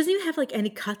 Yeah, she doesn't even have like any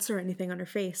cuts or anything on her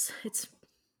face. It's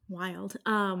wild.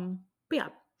 But yeah.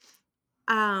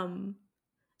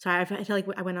 Sorry, I feel like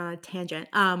I went on a tangent.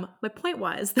 My point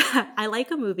was that I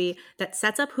like a movie that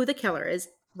sets up who the killer is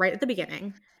right at the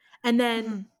beginning. And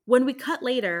then when we cut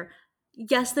later,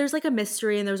 yes, there's like a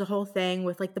mystery and there's a whole thing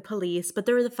with like the police, but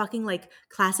they're the fucking like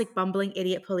classic bumbling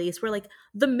idiot police where like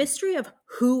the mystery of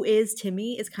who is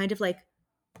Timmy is kind of like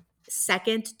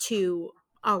second to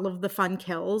all of the fun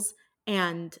kills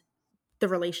and the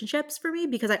relationships for me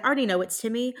because I already know it's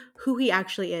Timmy. Who he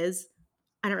actually is,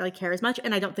 I don't really care as much.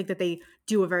 And I don't think that they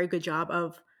do a very good job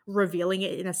of revealing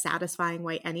it in a satisfying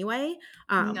way anyway.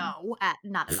 No,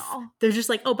 not at all. They're just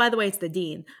like, oh, by the way, it's the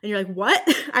dean. And you're like, what?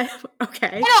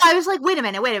 Okay. I was like, wait a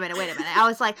minute. I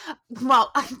was like,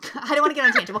 well, I don't want to get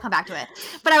on a tangent. We'll come back to it.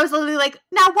 But I was literally like,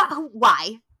 now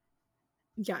why?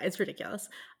 Yeah, it's ridiculous.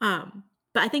 But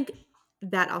I think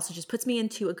that also just puts me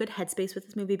into a good headspace with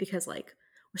this movie because like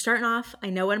we're starting off, I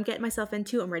know what I'm getting myself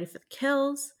into. I'm ready for the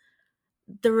kills.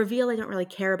 The reveal I don't really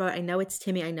care about. I know it's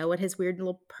Timmy. I know what his weird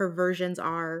little perversions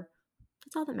are.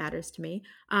 That's all that matters to me.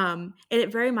 And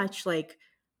it very much like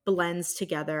blends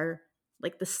together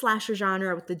like the slasher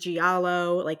genre with the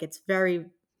giallo. Like it's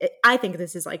I think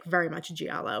this is like very much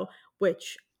giallo,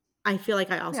 which I feel like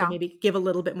I also maybe give a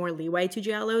little bit more leeway to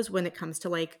giallos when it comes to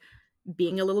like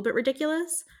being a little bit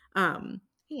ridiculous.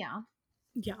 Yeah.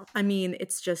 I mean,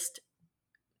 it's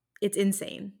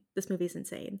insane. This movie's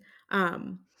insane.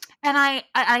 And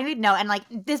I would know, and like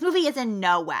this movie is in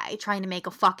no way trying to make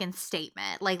a fucking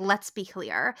statement. Like, let's be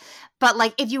clear. But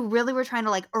like, if you really were trying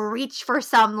to like reach for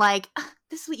some like,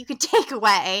 this is what you could take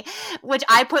away, which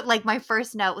I put like my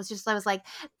first note was just I was like,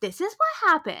 this is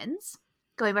what happens.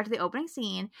 Going back to the opening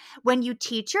scene, when you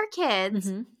teach your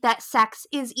kids that sex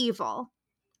is evil.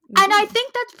 And I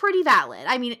think that's pretty valid.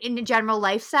 I mean, in a general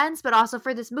life sense, but also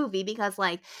for this movie because,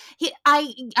 like,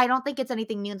 I don't think it's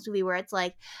anything new in this movie where it's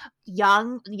like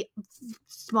young,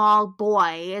 small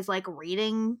boy is like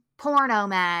reading porno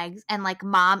mags, and like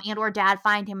mom and or dad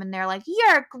find him and they're like,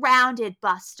 "You're grounded,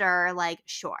 Buster." Like,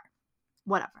 sure,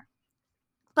 whatever.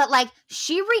 But like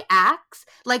she reacts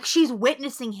like she's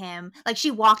witnessing him, like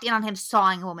she walked in on him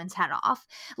sawing a woman's head off.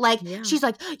 Like she's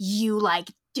like, "You like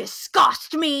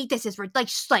disgust me. This is like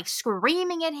she's like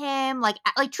screaming at him, like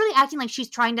truly acting like she's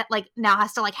trying to like now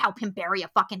has to like help him bury a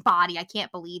fucking body. I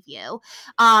can't believe you."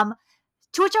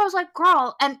 To which I was like,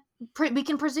 "Girl," and we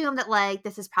can presume that like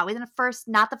this is probably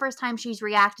not the first time she's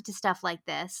reacted to stuff like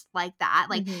this, like that.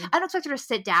 Like I don't expect her to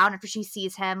sit down after she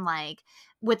sees him like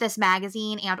with this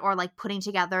magazine and or like putting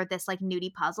together this like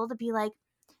nudie puzzle to be like,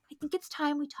 I think it's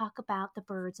time we talk about the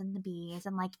birds and the bees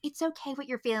and like it's okay what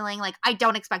you're feeling. Like I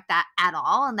don't expect that at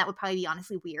all, and that would probably be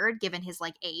honestly weird given his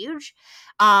like age.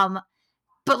 But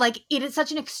like it is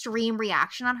such an extreme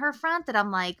reaction on her front that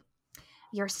I'm like,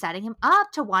 you're setting him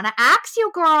up to want to axe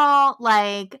you, girl.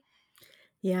 Like,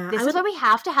 this is why we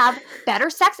have to have better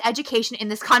sex education in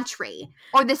this country,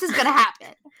 or this is gonna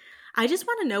happen. I just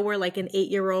want to know where like an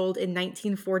 8-year-old in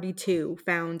 1942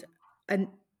 found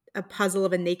a puzzle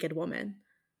of a naked woman.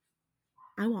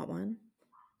 I want one.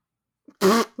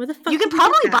 Where the fuck you could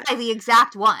probably buy the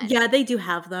exact one. Yeah, they do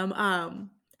have them.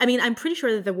 I mean, I'm pretty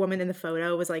sure that the woman in the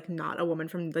photo was like not a woman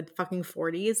from the fucking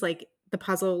 40s. Like the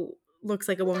puzzle looks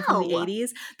like a woman from the 80s.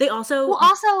 They also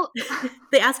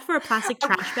they asked for a plastic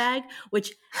trash bag,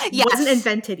 which wasn't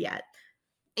invented yet.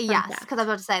 Yes, because I was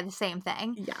about to say the same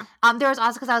thing. Yeah. There was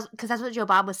also because that's what Joe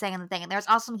Bob was saying in the thing, and there was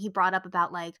also something he brought up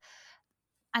about like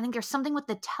I think there's something with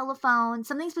the telephone,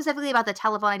 something specifically about the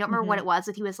telephone. I don't remember what it was.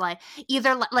 That he was like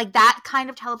either like that kind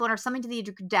of telephone or something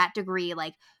to that degree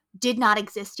like did not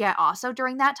exist yet also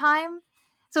during that time.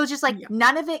 So it's just like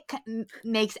none of it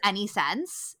makes any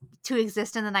sense to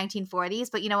exist in the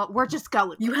 1940s, but you know what? We're just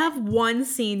going. You have one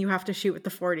scene you have to shoot with the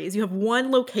 40s. You have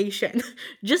one location.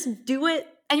 Just do it.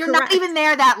 And you're not even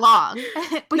there that long.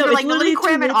 But no, you're like, let me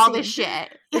cram in all this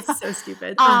shit. It's so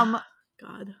stupid. God.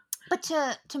 But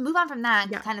to move on from that,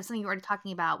 kind of something you were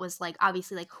talking about was like,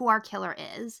 obviously, like who our killer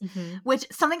is, which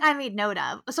something I made note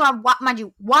of. So I, mind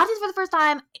you, watched this for the first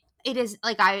time. It is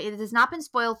like, it has not been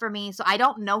spoiled for me. So I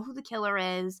don't know who the killer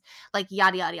is, like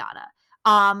yada, yada,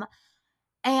 yada.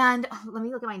 And let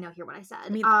me look at my note here, what I said. I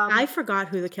mean, I forgot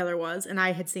who the killer was and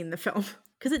I had seen the film.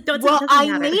 Because it doesn't I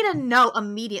matter. made a note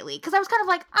immediately because I was kind of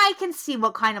like, I can see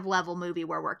what kind of level movie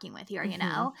we're working with here, you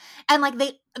know? And like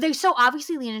they so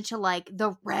obviously lean into like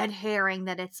the red herring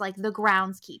that it's like the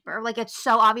groundskeeper. Like it's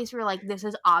so obvious we're like, this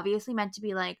is obviously meant to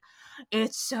be like,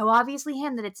 it's so obviously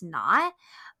him that it's not.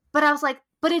 But I was like,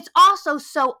 but it's also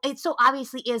it so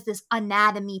obviously is this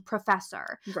anatomy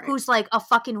professor who's like a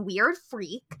fucking weird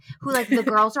freak who like the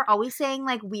girls are always saying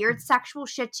like weird sexual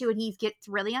shit to and he gets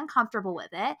really uncomfortable with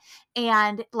it.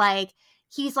 And like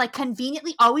he's like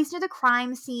conveniently always near the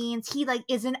crime scenes. He like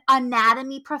is an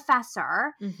anatomy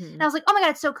professor. And I was like, oh my God,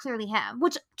 it's so clearly him.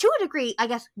 Which to a degree, I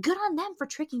guess, good on them for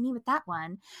tricking me with that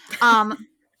one.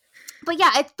 But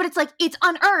yeah, it's like it's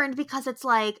unearned because it's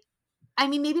like, I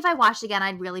mean, maybe if I watched again,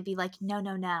 I'd really be like,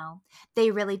 no.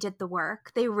 They really did the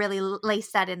work. They really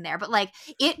laced that in there. But like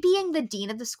it being the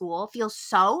dean of the school feels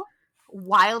so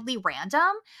wildly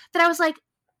random that I was like,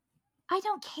 I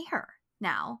don't care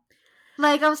now.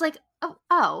 Like I was like,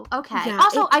 oh, okay. Yeah,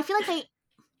 also, I feel like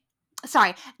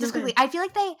just quickly, I feel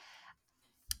like to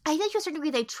a certain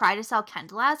degree they try to sell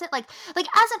Kendall as it. Like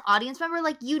as an audience member,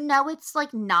 like you know it's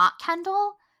like not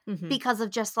Kendall because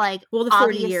of just like the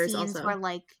 40 years scenes also. where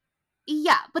like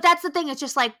yeah, but that's the thing. It's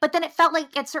just like, but then it felt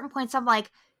like at certain points I'm like,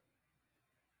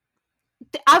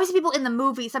 obviously some people in the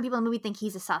movie think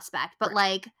he's a suspect, but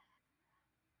like,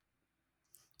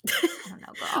 I don't know,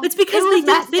 girl. It's because they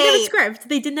didn't have a script.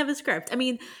 They didn't have a script. I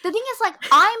mean, the thing is like,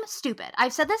 I'm stupid.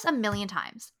 I've said this a million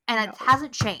times and it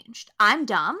hasn't changed. I'm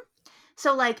dumb.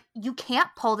 So like, you can't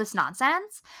pull this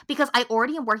nonsense because I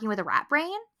already am working with a rat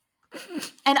brain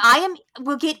and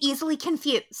will get easily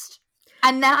confused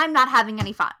and then I'm not having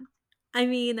any fun. I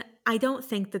mean, I don't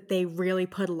think that they really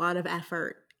put a lot of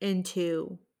effort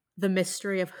into the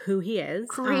mystery of who he is.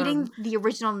 Creating the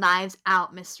original Knives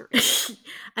Out mystery.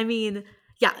 I mean,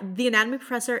 yeah, the anatomy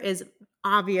professor is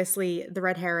obviously the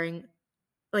red herring.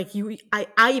 Like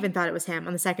I even thought it was him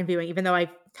on the second viewing, even though I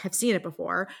have seen it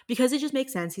before, because it just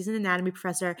makes sense. He's an anatomy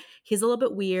professor. He's a little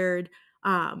bit weird.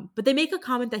 But they make a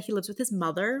comment that he lives with his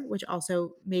mother, which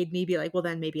also made me be like, well,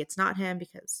 then maybe it's not him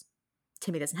because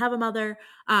Timmy doesn't have a mother.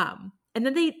 And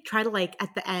then they try to like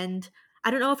at the end,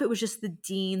 I don't know if it was just the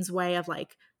dean's way of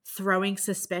like throwing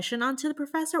suspicion onto the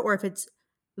professor or if it's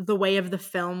the way of the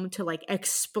film to like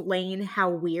explain how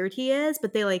weird he is,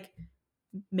 but they like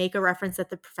make a reference that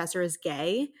the professor is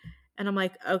gay. And I'm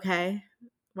like, okay,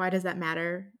 why does that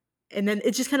matter? And then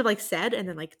it's just kind of like said, and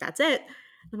then like, that's it.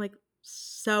 I'm like,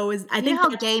 I think how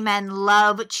gay men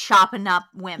love chopping up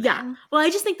women. Yeah. Well,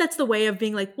 I just think that's the way of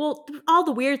being like, well, all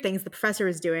the weird things the professor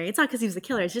is doing, it's not because he was the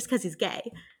killer, it's just because he's gay.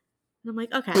 And I'm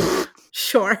like, okay,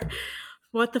 sure.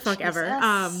 What the fuck ever.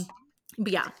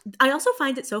 But yeah, I also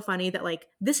find it so funny that like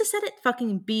this is set at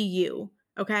fucking BU,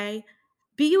 okay?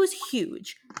 BU is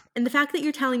huge. And the fact that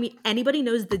you're telling me anybody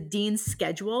knows the dean's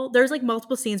schedule, there's like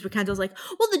multiple scenes where Kendall's like,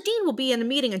 well, the dean will be in a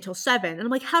meeting until 7. And I'm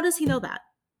like, how does he know that?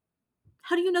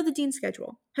 How do you know the dean's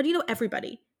schedule? How do you know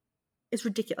everybody? It's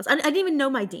ridiculous. I didn't even know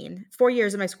my dean. 4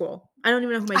 years in my school. I don't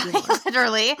even know who my dean was.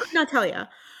 Literally. Not tell you.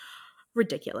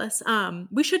 Ridiculous.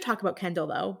 We should talk about Kendall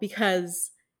though,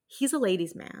 because he's a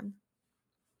ladies' man.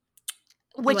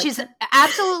 Which is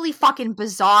absolutely fucking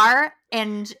bizarre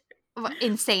and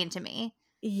insane to me.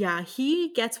 Yeah,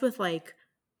 he gets with like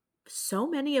so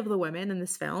many of the women in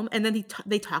this film, and then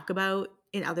they talk about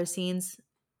in other scenes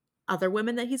other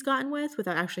women that he's gotten with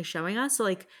without actually showing us. So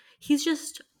like he's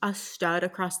just a stud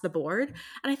across the board.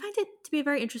 And I find it to be a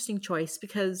very interesting choice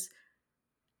because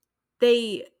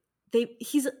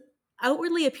he's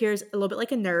outwardly appears a little bit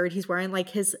like a nerd. He's wearing like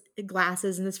his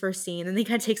glasses in this first scene and he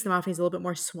kind of takes them off and he's a little bit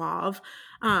more suave.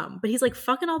 But he's like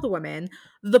fucking all the women.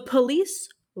 The police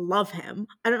love him.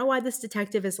 I don't know why this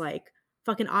detective is like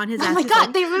fucking on his ass. Oh my God,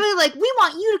 like, they really like, we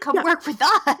want you to come work with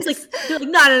us. It's like, they're like,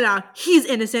 no, he's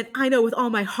innocent. I know with all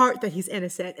my heart that he's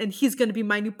innocent and he's going to be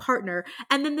my new partner.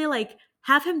 And then they like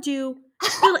have him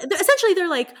essentially they're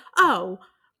like, oh,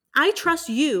 I trust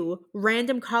you,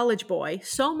 random college boy,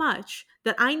 so much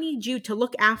that I need you to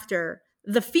look after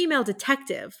the female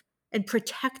detective and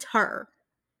protect her.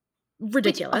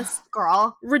 Ridiculous.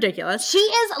 Girl. Ridiculous. She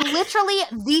is literally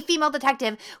the female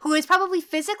detective who is probably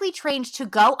physically trained to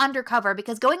go undercover,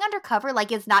 because going undercover,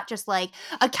 like, is not just, like,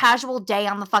 a casual day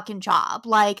on the fucking job.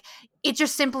 Like, it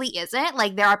just simply isn't.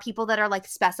 Like, there are people that are, like,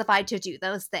 specified to do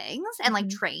those things and, like,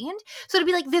 trained. So to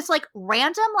be, like, this, like,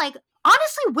 random, like,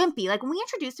 honestly wimpy. Like, when we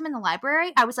introduced him in the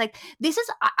library, I was like, this is...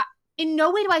 in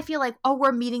no way do I feel like, oh,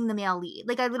 we're meeting the male lead.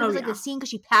 Like, I literally was like, the scene, because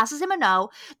she passes him a note.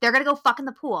 They're going to go fuck in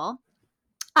the pool.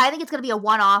 I think it's going to be a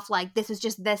one-off, like, this is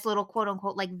just this little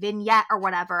quote-unquote, like, vignette or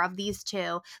whatever of these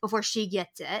two before she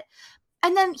gets it.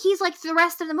 And then he's, like, the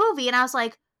rest of the movie, and I was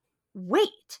like,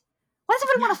 wait, why does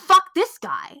everyone want to fuck this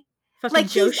guy? Fucking like,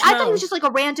 Joe I thought he was just, like,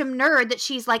 a random nerd that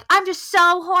she's like, I'm just so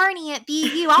horny at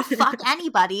BU, I'll fuck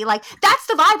anybody. Like, that's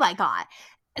the vibe I got.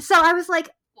 So I was like,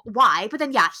 why? But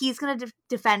then, yeah, he's going to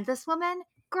defend this woman.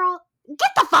 Girl, get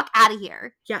the fuck out of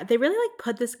here. Yeah, they really, like,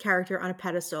 put this character on a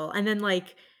pedestal, and then,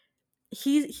 like,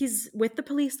 he's with the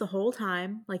police the whole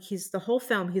time. Like, he's the whole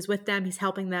film, he's with them, he's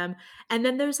helping them. And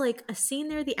then there's, like, a scene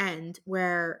near the end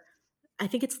where I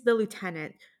think it's the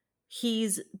lieutenant.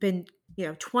 He's been,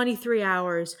 23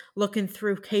 hours looking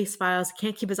through case files,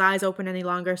 can't keep his eyes open any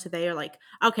longer. So they are like,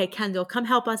 okay, Kendall, come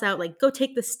help us out. Like, go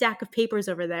take the stack of papers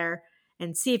over there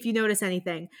and see if you notice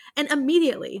anything. And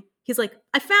immediately he's like,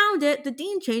 I found it. The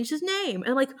dean changed his name. And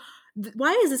I'm like,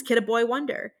 why is this kid a boy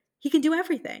wonder? He can do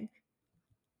everything.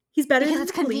 He's better because than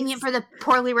it's the police. Convenient for the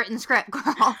poorly written script,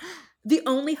 girl. The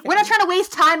only thing, we're not trying to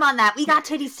waste time on that. We got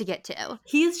titties to get to.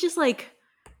 He is just, like,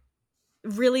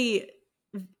 really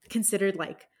considered,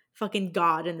 like, fucking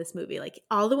God in this movie. Like,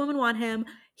 all the women want him.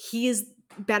 He is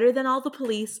better than all the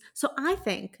police. So I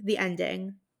think the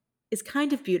ending is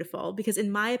kind of beautiful because,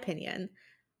 in my opinion,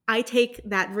 I take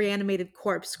that reanimated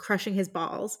corpse crushing his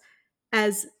balls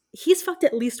as he's fucked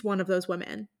at least one of those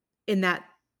women in that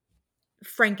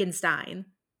Frankenstein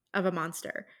of a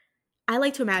monster. I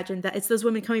like to imagine that it's those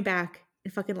women coming back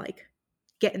and fucking, like,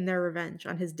 getting their revenge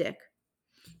on his dick.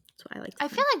 That's what I like to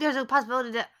think. Feel like there's a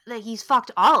possibility that he's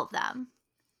fucked all of them.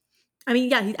 I mean,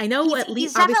 yeah, I know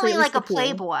he's definitely like a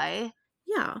playboy.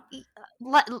 Yeah.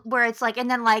 Where it's like, and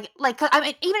then like, I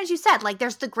mean, even as you said, like,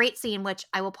 there's the great scene, which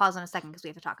I will pause in a second because we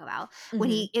have to talk about, when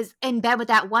he is in bed with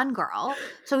that one girl.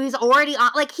 So he's already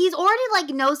on, like, like,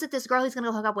 knows that this girl he's going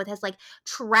to hook up with has, like,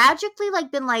 tragically,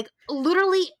 like, been, like,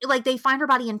 literally, like, they find her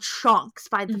body in chunks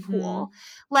by the pool.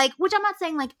 Like, which I'm not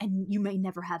saying, like, and you may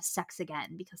never have sex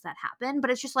again because that happened, but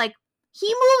it's just, like,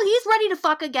 he's ready to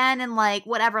fuck again and, like,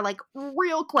 whatever, like,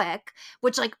 real quick,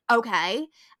 which, like, okay.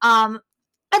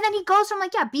 And then he goes from,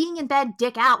 like, yeah, being in bed,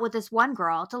 dick out with this one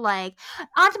girl to, like,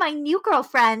 onto my new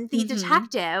girlfriend, the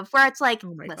detective, where it's like,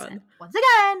 listen, once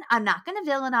again, I'm not going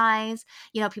to villainize,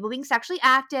 people being sexually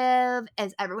active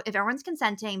if everyone's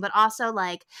consenting, but also,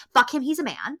 like, fuck him, he's a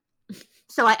man.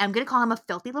 So I am going to call him a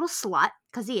filthy little slut,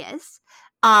 because he is.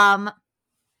 And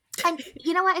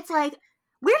you know what? It's like,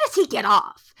 where does he get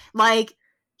off? Like,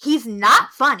 he's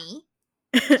not funny.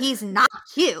 He's not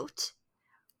cute.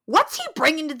 What's he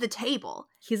bringing to the table?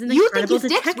 He's an you think his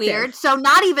detective. Dick's weird, so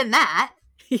not even that.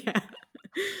 Yeah.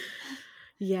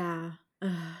 Yeah.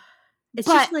 It's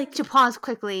but just like, to pause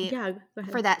quickly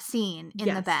for that scene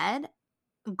in the bed,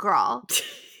 girl,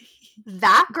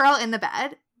 that girl in the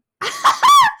bed,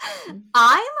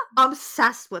 I'm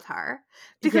obsessed with her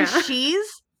because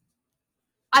she's,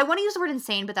 I want to use the word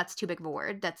insane, but that's too big of a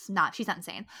word. She's not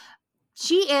insane.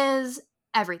 She is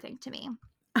everything to me.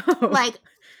 Oh. Like,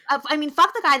 I mean,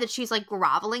 fuck the guy that she's, like,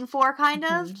 groveling for, kind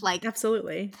of. Like,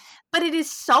 absolutely. But it is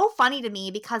so funny to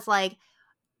me because, like,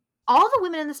 all the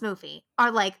women in this movie are,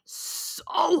 like, so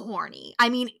horny. I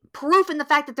mean, proof in the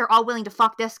fact that they're all willing to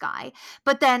fuck this guy.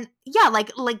 But then, yeah,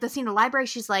 like the scene in the library,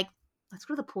 she's like, let's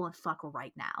go to the pool and fuck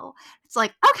right now. It's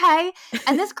like, okay.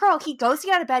 And this girl, he goes to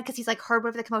get out of bed because he's, like, heard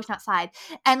whatever the commotion outside.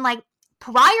 And, like,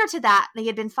 prior to that, they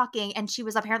had been fucking, and she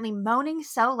was apparently moaning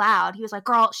so loud. He was like,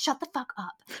 girl, shut the fuck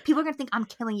up. People are going to think I'm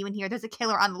killing you in here. There's a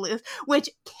killer on the loose, which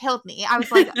killed me. I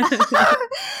was like,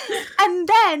 and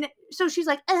then, so she's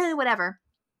like, whatever.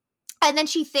 And then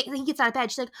he gets out of bed.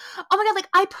 She's like, oh my God, like,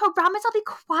 I promise I'll be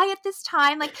quiet this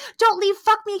time. Like, don't leave.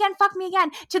 Fuck me again. Fuck me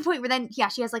again. To the point where then, yeah,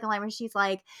 she has, like, a line where she's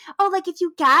like, oh, like, if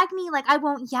you gag me, like, I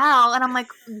won't yell. And I'm like,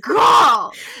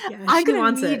 girl, I'm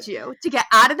going to need you to get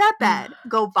out of that bed,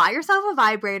 go buy yourself a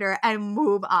vibrator, and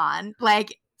move on.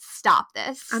 Like, stop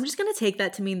this. I'm just going to take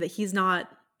that to mean that he's not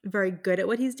very good at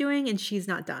what he's doing and she's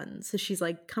not done. So she's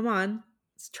like, come on,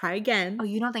 let's try again. Oh,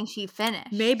 you don't think she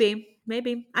finished? Maybe.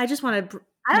 I just want to...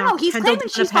 I don't know. He's claiming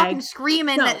she's fucking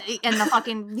screaming in the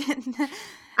fucking...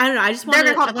 I don't know. I just want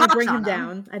to bring him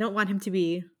down. I don't want him to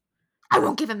be... I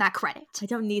won't give him that credit. I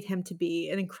don't need him to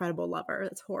be an incredible lover.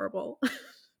 That's horrible.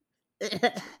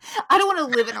 I don't want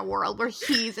to live in a world where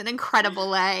he's an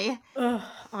incredible A.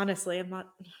 Honestly, I'm not.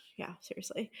 Yeah,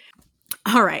 seriously.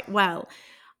 All right. Well,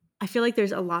 I feel like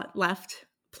there's a lot left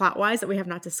plot-wise that we have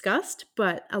not discussed,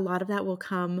 but a lot of that will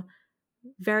come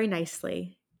very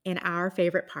nicely in our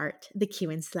favorite part, the Q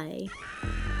and Slay.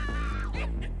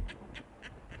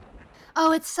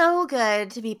 Oh, it's so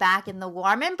good to be back in the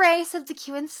warm embrace of the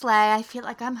Q and Slay. I feel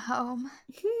like I'm home.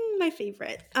 My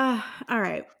favorite. All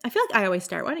right. I feel like I always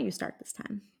start. Why don't you start this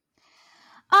time?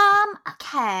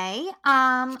 Okay.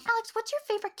 Alex, what's your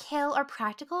favorite kill or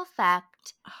practical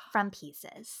effect from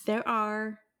Pieces? There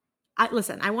are.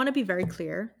 Listen, I want to be very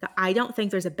clear that I don't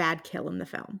think there's a bad kill in the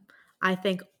film. I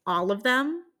think all of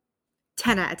them,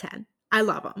 10 out of 10. I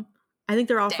love them. I think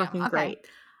they're all fucking great.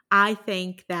 I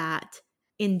think that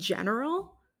in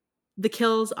general, the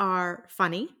kills are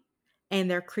funny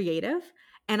and they're creative.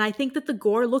 And I think that the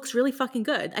gore looks really fucking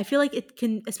good. I feel like it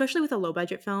can, especially with a low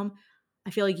budget film, I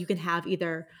feel like you can have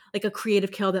either like a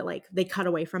creative kill that like they cut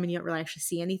away from and you don't really actually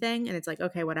see anything and it's like,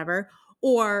 okay, whatever.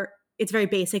 Or it's very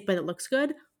basic, but it looks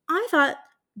good. I thought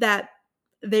that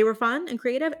they were fun and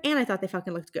creative and I thought they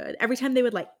fucking looked good. Every time they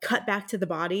would like cut back to the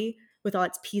body with all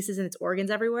its pieces and its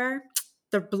organs everywhere,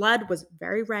 the blood was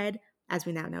very red, as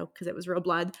we now know, because it was real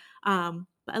blood. But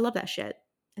I love that shit.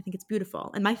 I think it's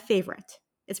beautiful. And my favorite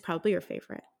is probably your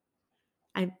favorite.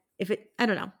 I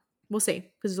don't know. We'll see,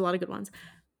 because there's a lot of good ones.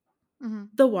 Mm-hmm.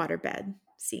 The waterbed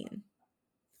scene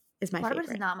is my favorite.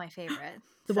 Waterbed is not my favorite.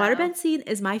 The waterbed scene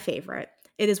is my favorite.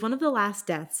 It is one of the last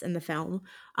deaths in the film.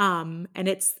 And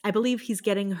it's, I believe he's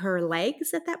getting her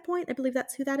legs at that point. I believe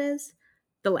that's who that is.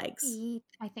 The legs.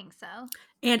 I think so.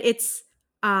 And it's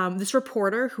this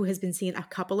reporter who has been seeing a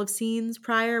couple of scenes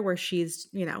prior where she's,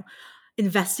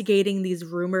 investigating these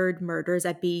rumored murders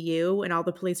at BU. And all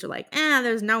the police are like,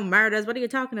 there's no murders. What are you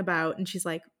talking about? And she's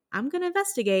like, I'm going to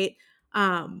investigate.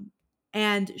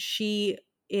 And she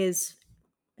is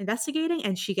investigating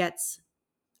and she gets,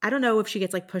 I don't know if she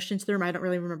gets like pushed into the room. I don't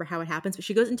really remember how it happens, but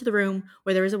she goes into the room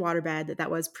where there is a waterbed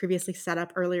that was previously set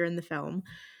up earlier in the film.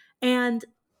 And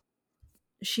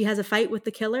she has a fight with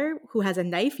the killer who has a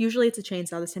knife. Usually it's a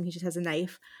chainsaw. This time he just has a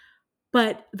knife.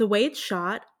 But the way it's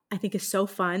shot, I think is so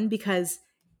fun because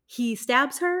he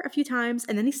stabs her a few times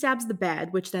and then he stabs the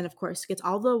bed, which then of course gets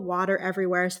all the water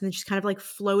everywhere. So then she's kind of like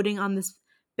floating on this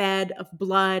bed of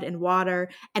blood and water.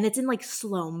 And it's in like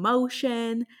slow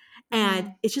motion.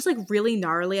 And it's just like really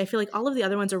gnarly. I feel like all of the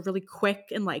other ones are really quick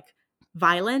and like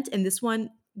violent. And this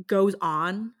one goes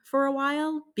on for a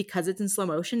while because it's in slow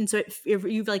motion. And so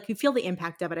you feel the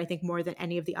impact of it, I think, more than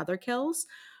any of the other kills.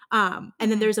 And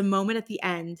then there's a moment at the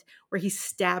end where he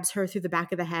stabs her through the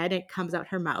back of the head and it comes out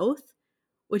her mouth,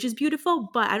 which is beautiful.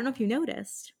 But I don't know if you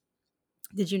noticed.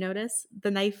 Did you notice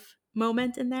the knife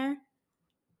moment in there?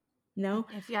 No?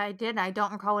 If I did, I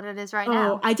don't recall what it is right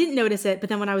now. I didn't notice it, but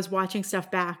then when I was watching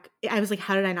stuff back, I was like,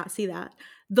 how did I not see that?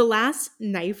 The last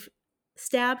knife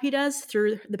stab he does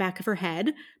through the back of her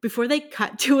head, before they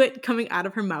cut to it coming out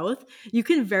of her mouth, you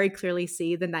can very clearly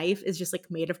see the knife is just like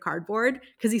made of cardboard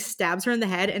because he stabs her in the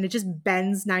head and it just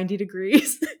bends 90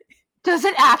 degrees. Does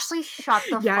it actually shut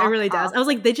the fuck Yeah, it really up? does. I was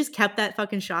like, they just kept that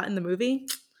fucking shot in the movie.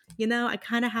 I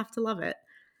kind of have to love it.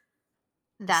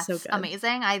 That's so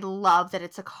amazing. I love that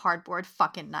it's a cardboard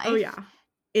fucking knife. Oh, yeah.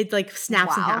 It like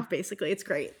snaps in half, basically. It's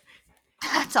great.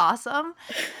 That's awesome.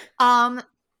 My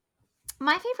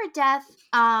favorite death,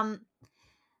 I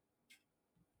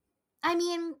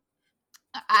mean,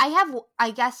 I have,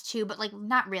 I guess, two, but like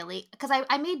not really, because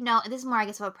I made note. This is more, I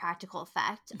guess, of a practical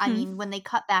effect. I mean, when they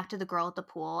cut back to the girl at the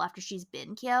pool after she's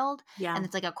been killed, and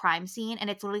it's like a crime scene, and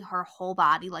it's literally her whole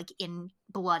body like in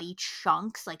bloody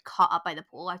chunks, like cut up by the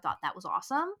pool. I thought that was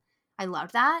awesome. I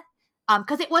loved that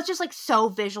because it was just like so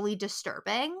visually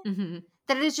disturbing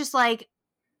that it is just like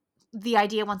the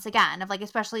idea once again of like,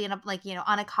 especially in a like,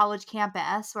 on a college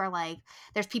campus where like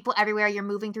there's people everywhere, you're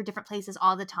moving through different places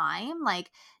all the time, like,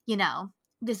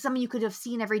 this is something you could have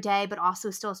seen every day but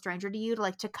also still a stranger to you, to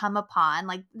like to come upon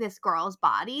like this girl's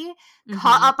body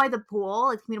caught up by the pool.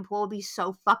 Like, the pool would be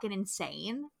so fucking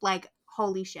insane, like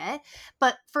holy shit.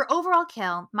 But for overall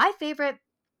kill, my favorite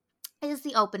is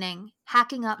the opening,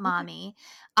 hacking up mommy,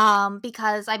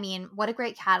 because I mean, what a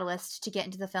great catalyst to get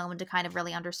into the film and to kind of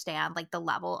really understand like the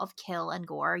level of kill and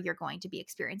gore you're going to be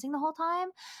experiencing the whole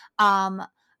time.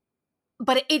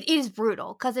 But it is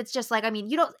brutal because it's just like, I mean,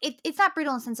 it's not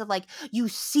brutal in the sense of like you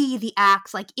see the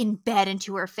axe like embed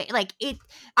into her face. Like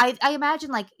I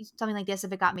imagine like something like this,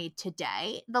 if it got made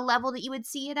today, the level that you would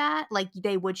see it at, like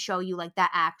they would show you like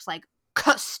that axe like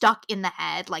stuck in the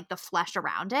head, like the flesh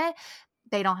around it.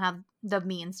 They don't have the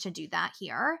means to do that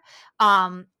here.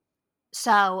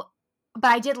 So But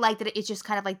I did like that it's just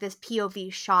kind of like this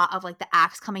POV shot of like the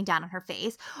axe coming down on her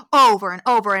face over and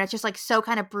over, and it's just like so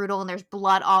kind of brutal, and there's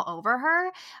blood all over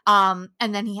her. And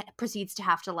then he proceeds to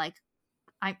have to like,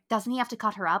 doesn't he have to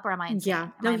cut her up, or am I insane? Yeah.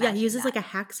 Am I No, yeah, he imagining uses that? like a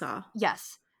hacksaw.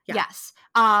 Yes. Yeah. Yes.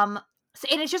 So,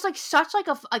 and it's just like such like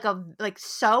like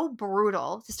so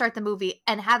brutal to start the movie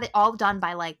and have it all done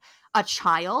by like a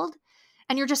child,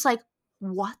 and you're just like,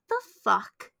 what the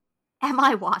fuck am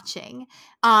I watching?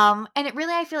 And it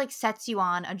really, I feel like, sets you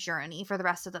on a journey for the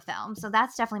rest of the film. So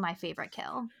that's definitely my favorite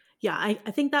kill. Yeah, I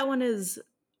think that one is,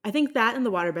 I think that and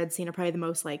the waterbed scene are probably the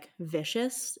most like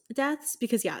vicious deaths,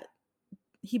 because yeah,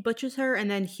 he butchers her and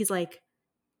then he's like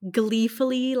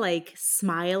gleefully like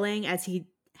smiling as he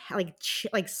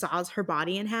like saws her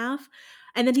body in half,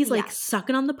 and then he's like Yes.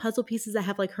 sucking on the puzzle pieces that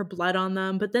have like her blood on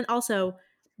them. But then also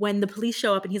when the police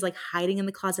show up and he's like hiding in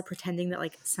the closet pretending that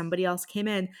like somebody else came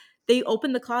in, they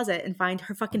open the closet and find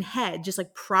her fucking head just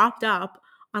like propped up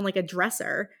on like a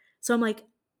dresser. So I'm like,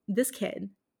 this kid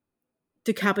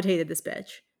decapitated this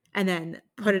bitch and then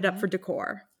put it up for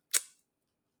decor.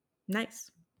 Nice.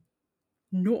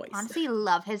 Honestly,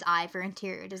 love his eye for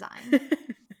interior design.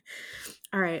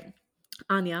 All right,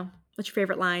 Anya, what's your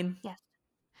favorite line? Yes.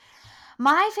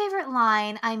 My favorite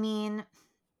line, I mean,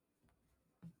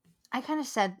 I kind of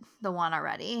said the one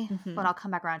already, but I'll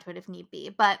come back around to it if need be.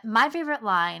 But my favorite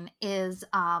line is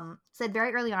said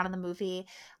very early on in the movie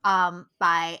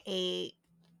by a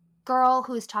girl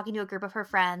who's talking to a group of her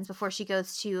friends before she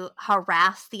goes to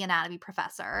harass the anatomy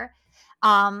professor,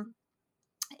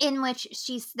 in which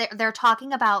they're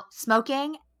talking about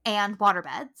smoking and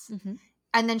waterbeds.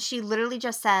 And then she literally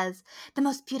just says, the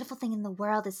most beautiful thing in the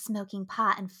world is smoking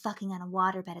pot and fucking on a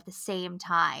waterbed at the same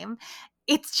time.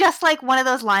 It's just like one of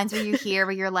those lines where you hear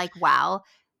where you're like, wow,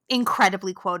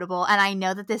 incredibly quotable. And I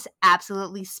know that this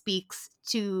absolutely speaks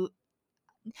to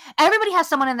everybody. Has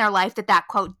someone in their life that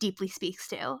quote deeply speaks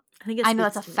to. I know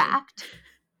that's a fact.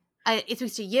 It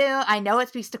speaks to you. I know it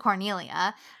speaks to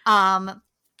Cornelia.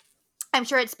 I'm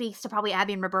sure it speaks to probably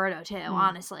Abby and Roberto too,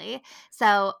 honestly.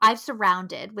 So I've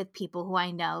surrounded with people who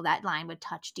I know that line would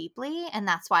touch deeply, and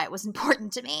that's why it was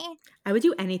important to me. I would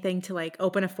do anything to like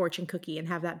open a fortune cookie and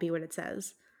have that be what it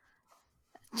says.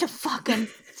 To fucking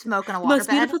smoke on a waterbed. The most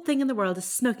beautiful thing in the world is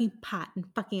smoking pot and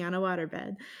fucking on a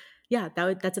waterbed. Yeah,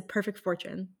 that's a perfect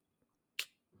fortune.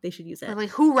 They should use it.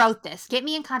 Like, who wrote this? Get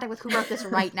me in contact with who wrote this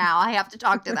right now. I have to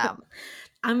talk to them.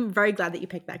 I'm very glad that you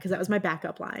picked that because that was my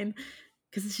backup line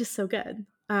because it's just so good.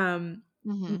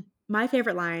 My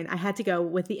favorite line, I had to go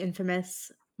with the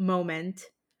infamous moment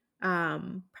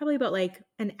probably about like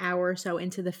an hour or so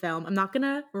into the film. I'm not going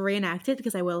to reenact it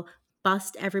because I will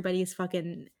bust everybody's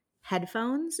fucking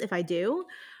headphones if I do.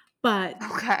 But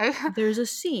there's a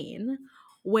scene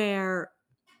where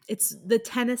it's the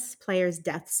tennis player's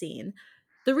death scene.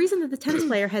 The reason that the tennis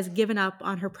player has given up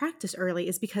on her practice early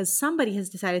is because somebody has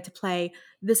decided to play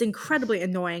this incredibly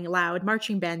annoying, loud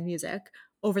marching band music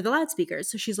over the loudspeakers.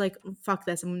 So she's like, fuck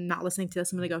this, I'm not listening to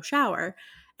this, I'm going to go shower.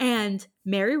 And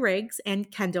Mary Riggs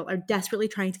and Kendall are desperately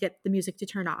trying to get the music to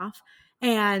turn off.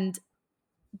 And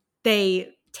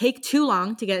they take too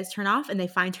long to get it to turn off, and they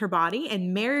find her body,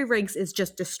 and Mary Riggs is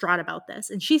just distraught about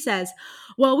this. And she says,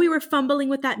 well, we were fumbling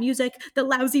with that music, the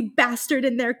lousy bastard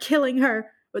in there killing her.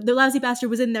 The lousy bastard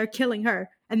was in there killing her.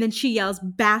 And then she yells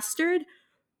bastard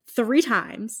 3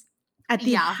 times at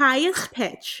the highest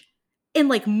pitch and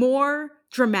like more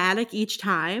dramatic each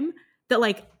time that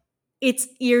like it's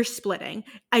ear splitting.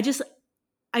 I just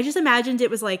imagined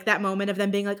it was like that moment of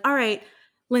them being like, all right,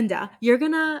 Linda, you're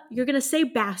gonna say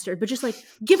bastard, but just like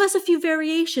give us a few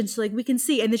variations so like we can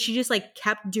see. And then she just like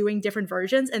kept doing different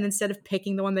versions, and instead of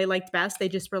picking the one they liked best, they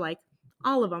just were like,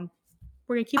 all of them.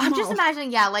 We're gonna keep them all. I'm just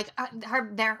imagining, like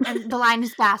and the line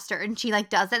is bastard, and she like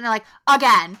does it, and they're like,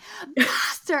 again,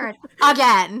 bastard,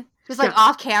 again. Just like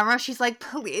off camera, she's like,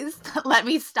 please let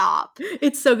me stop.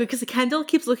 It's so good because Kendall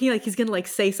keeps looking like he's gonna like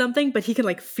say something, but he can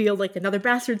like feel like another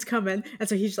bastard's coming, and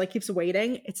so he just like keeps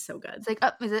waiting. It's so good. It's like,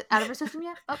 oh, is it out of her system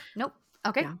yet? Oh, nope.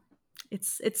 Okay. Yeah.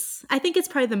 It's I think it's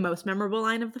probably the most memorable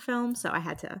line of the film, so I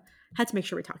had to make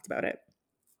sure we talked about it.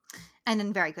 And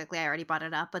then very quickly, I already brought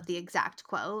it up, but the exact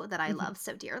quote that I love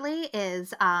so dearly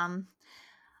is, what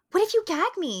if you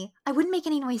gag me? I wouldn't make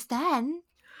any noise then.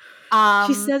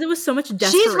 She said it was so much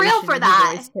desperation. She's real for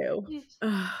that. Too.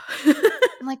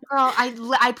 I'm like, girl,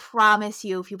 I promise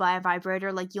you, if you buy a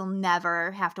vibrator, like you'll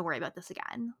never have to worry about this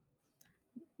again.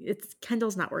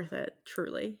 Kendall's not worth it,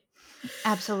 truly.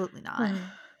 Absolutely not.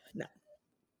 No.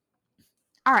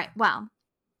 All right, well,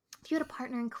 if you had a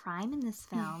partner in crime in this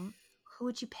film, who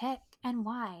would you pick and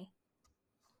why?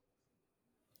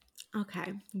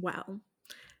 Okay, well,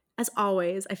 as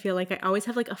always, I feel like I always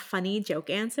have like a funny joke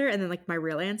answer and then like my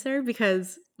real answer,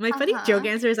 because my funny joke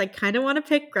answer is I kind of want to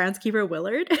pick groundskeeper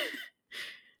Willard.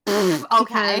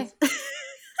 Okay. Because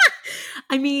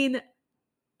I mean,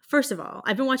 first of all,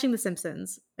 I've been watching The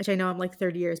Simpsons, which I know I'm like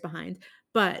 30 years behind,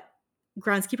 but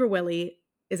groundskeeper Willie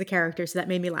is a character, so that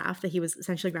made me laugh that he was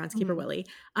essentially groundskeeper Willie.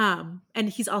 And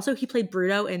he played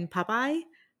Bruto in Popeye.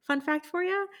 Fun fact for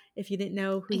you, if you didn't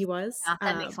know who he was. Yeah,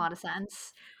 that makes a lot of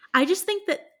sense. I just think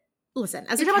that, listen,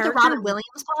 as You're a talking character, about the Robin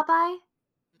Williams Popeye?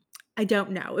 I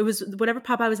don't know. It was whatever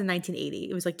Popeye was in 1980.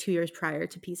 It was like 2 years prior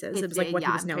to Pieces. It was like what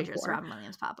he was known for. It's Robin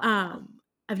Williams Popeye.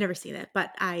 I've never seen it,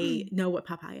 but I know what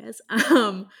Popeye is.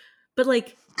 But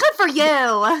like, good for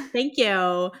you. Thank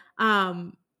you.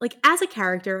 Like as a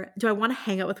character, do I want to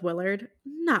hang out with Willard?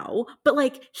 No. But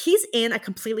like he's in a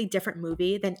completely different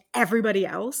movie than everybody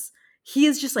else. He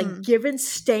is just like given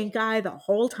stank eye the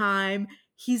whole time.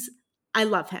 I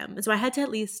love him. And so I had to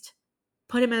at least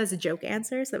put him as a joke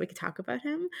answer so that we could talk about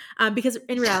him. Because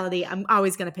in reality, I'm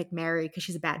always going to pick Mary because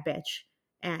she's a bad bitch.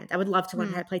 And I would love to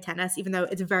learn how to play tennis, even though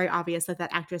it's very obvious that that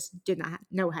actress did not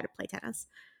know how to play tennis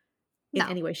in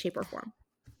any way, shape, or form.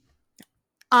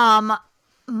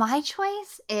 My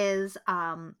choice is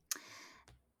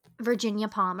Virginia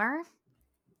Palmer,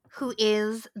 who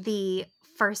is the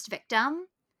first victim.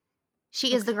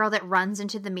 She is the girl that runs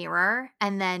into the mirror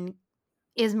and then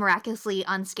is miraculously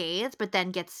unscathed, but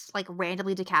then gets like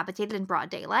randomly decapitated in broad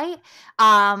daylight.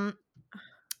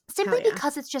 Simply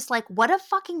because it's just like, what a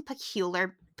fucking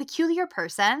peculiar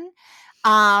person.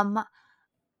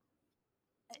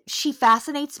 She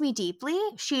fascinates me deeply.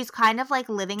 She's kind of like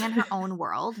living in her own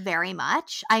world very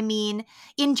much. I mean,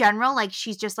 in general, like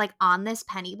she's just like on this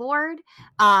penny board,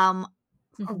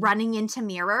 running into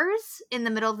mirrors in the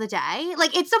middle of the day.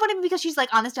 Like it's so funny because she's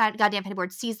like on this goddamn penny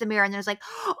board, sees the mirror, and there's like,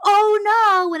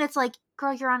 oh no. And it's like,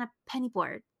 girl, you're on a penny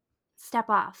board. Step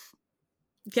off.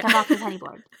 Step off the penny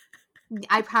board.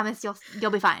 I promise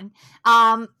you'll be fine.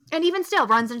 And even still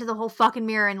runs into the whole fucking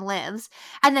mirror and lives.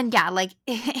 And then like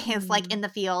is like in the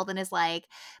field and is like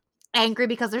angry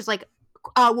because there's like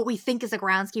what we think is a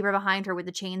groundskeeper behind her with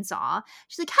the chainsaw.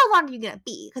 She's like, how long are you gonna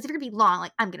be? Because if you're gonna be long,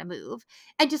 like I'm gonna move.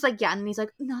 And just like, and then he's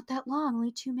like, not that long,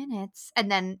 only 2 minutes.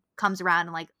 And then comes around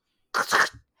and like and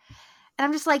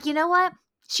I'm just like, you know what?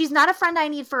 She's not a friend I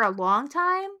need for a long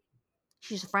time.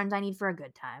 She's a friend I need for a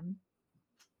good time.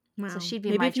 Wow. So she'd be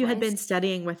maybe my if you had choice. been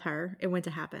studying with her, it wouldn't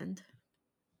have happened.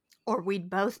 Or we'd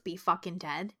both be fucking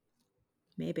dead.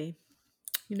 Maybe.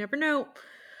 You never know.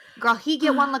 Girl, he'd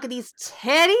get one look at these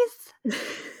titties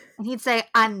and he'd say,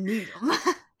 I need them.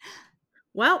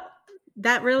 Well,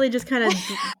 that really just kind of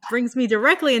brings me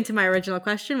directly into my original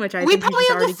question, which I we think probably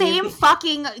you have the same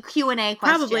fucking Q&A question.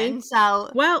 Probably. So,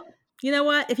 well, you know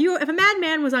what? If a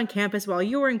madman was on campus while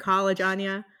you were in college,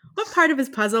 Anya, what part of his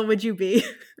puzzle would you be?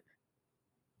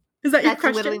 Is that your question?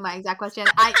 That's literally my exact question.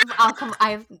 I think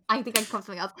I can come up with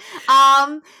something else.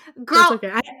 Girl,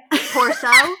 okay.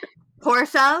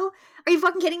 torso. Are you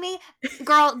fucking kidding me?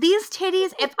 Girl, these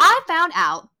titties, if I found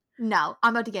out, no,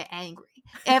 I'm about to get angry.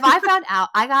 If I found out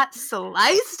I got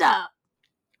sliced up,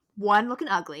 one, looking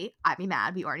ugly, I'd be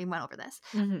mad. We already went over this.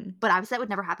 But obviously that would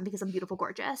never happen because I'm beautiful,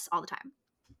 gorgeous all the time.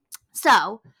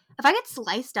 So if I get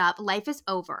sliced up, life is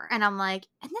over. And I'm like,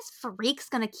 and this freak's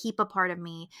going to keep a part of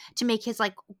me to make his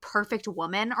like perfect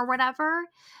woman or whatever.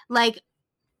 Like,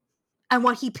 and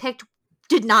what he picked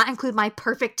did not include my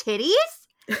perfect titties.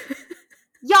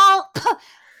 Y'all,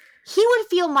 he would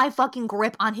feel my fucking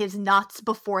grip on his nuts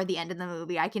before the end of the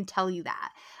movie. I can tell you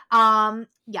that.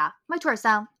 Yeah, my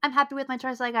torso. I'm happy with my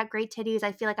torso. I got great titties.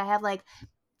 I feel like I have like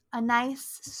a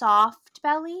nice soft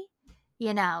belly,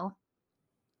 you know,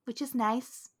 which is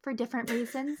nice for different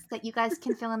reasons that you guys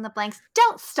can fill in the blanks.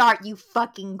 Don't start, you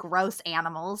fucking gross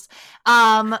animals.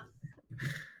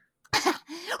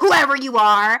 Whoever you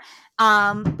are.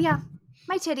 Yeah,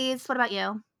 my titties. What about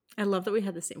you? I love that we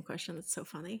had the same question. That's so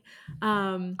funny.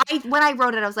 When I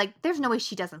wrote it, I was like, there's no way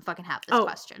she doesn't fucking have this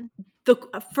question. There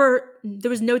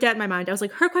was no doubt in my mind. I was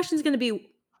like, her question is going to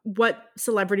be, what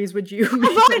celebrities would you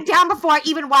make? I wrote it down before I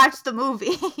even watched the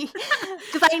movie.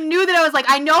 Because I knew that I was like,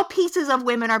 I know pieces of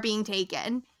women are being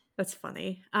taken. That's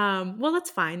funny. Well,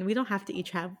 that's fine. We don't have to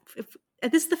each have.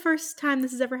 This is the first time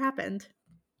this has ever happened.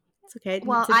 It's okay.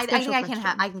 Well, I think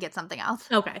I can get something else.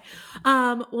 Okay.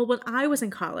 Well, when I was in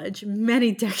college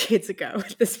many decades ago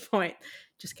at this point,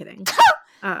 just kidding.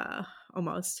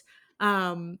 Almost.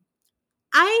 I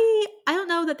don't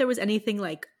know that there was anything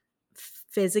like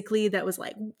physically that was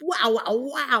like,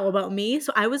 wow about me.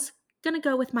 So I was going to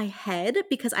go with my head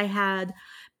because I had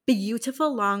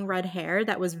beautiful long red hair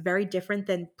that was very different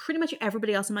than pretty much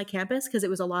everybody else on my campus because it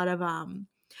was a lot of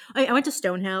I went to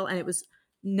Stonehill, and it was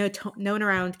known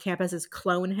around campus as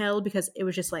Clone Hill because it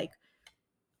was just like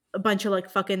a bunch of like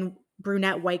fucking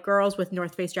brunette white girls with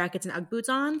North Face jackets and Ugg boots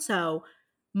on. So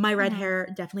my red hair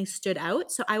definitely stood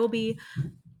out. So I will be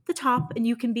the top, and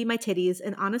you can be my titties.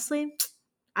 And honestly,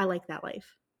 I like that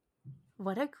life.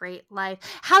 What a great life.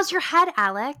 How's your head,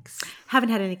 Alex? Haven't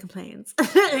had any complaints.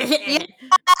 Okay.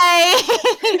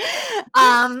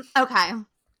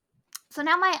 So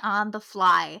now my on the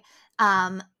fly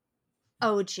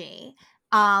OG.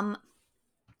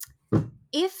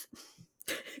 If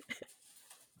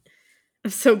I'm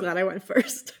so glad I went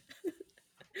first.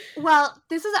 Well,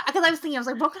 this is because I was thinking, I was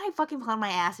like, what could I fucking put on my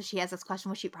ass if she has this question,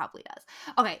 which she probably does.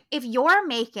 Okay, if you're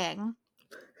making,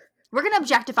 we're gonna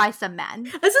objectify some men.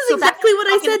 This is exactly what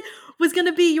I said was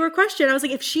gonna be your question. I was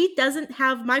like, if she doesn't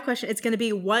have my question, it's gonna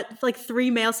be what like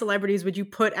 3 male celebrities would you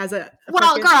put as a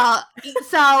well, girl.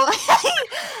 So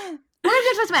we're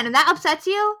gonna judge men, and that upsets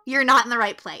you. You're not in the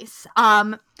right place.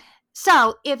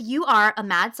 So if you are a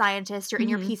mad scientist, you're in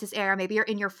your Pieces era, maybe you're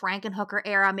in your Frankenhooker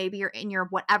era, maybe you're in your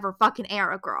whatever fucking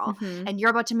era, girl, and you're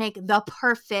about to make the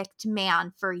perfect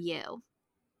man for you.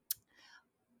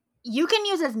 You can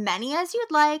use as many as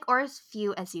you'd like or as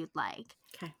few as you'd like.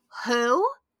 Okay. Who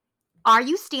are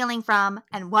you stealing from,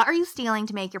 and what are you stealing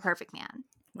to make your perfect man?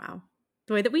 Wow.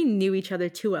 The way that we knew each other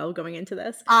too well going into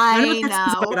this. I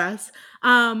know. About us.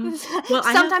 Well,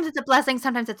 sometimes it's a blessing,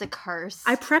 sometimes it's a curse.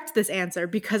 I prepped this answer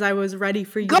because I was ready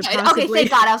for you. Good. To possibly... Okay, thank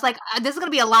God. I was like, this is going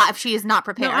to be a lot if she is not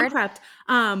prepared. No, I'm prepped.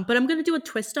 But I'm going to do a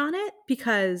twist on it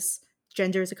because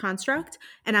gender is a construct.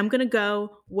 And I'm going to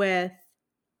go with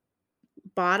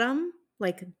bottom,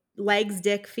 like legs,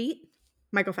 dick, feet,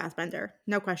 Michael Fassbender.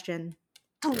 No question.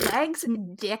 Legs,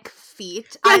 dick,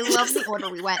 feet. I love the order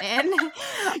we went in.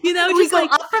 You know, we just go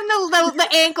like up from the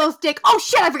ankles, dick. Oh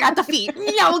shit, I forgot the feet.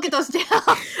 No, we'll get those down.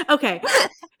 Okay.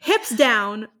 Hips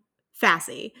down,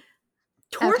 Fassy.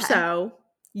 Torso,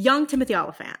 young Timothy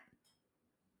Olyphant.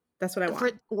 That's what I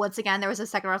want. Once again, there was a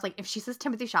second where I was like, if she says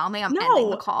Timothy Chalamet, I'm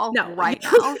ending the call right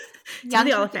now.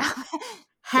 Timothy Olyphant.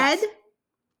 Head,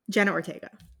 Jenna Ortega.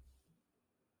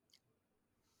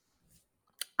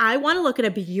 I want to look at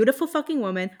a beautiful fucking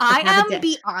woman. I am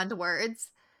beyond words.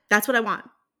 That's what I want.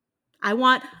 I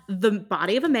want the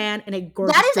body of a man and a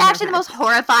gorgeous. That is actually the most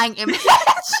horrifying image.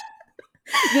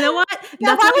 You know what?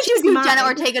 Now, why would you do Jenna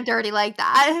Ortega dirty like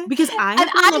that? Because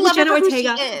I love Jenna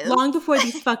Ortega long before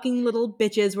these fucking little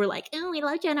bitches were like, oh, we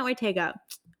love Jenna Ortega.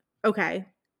 Okay.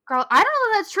 Girl, I don't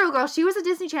know if that's true, girl. She was a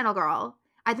Disney Channel girl.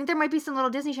 I think there might be some little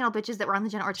Disney Channel bitches that were on the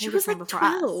Jenna Ortega train before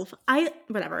 12. Us.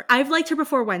 Whatever. I've liked her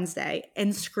before Wednesday,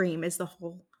 and Scream is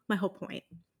my whole point.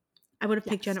 I would have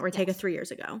picked Jenna Ortega 3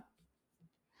 years ago.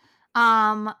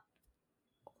 You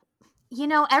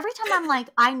know, every time I'm like,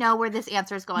 I know where this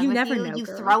answer is going. You with never you. know. You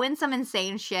girl. throw in some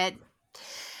insane shit.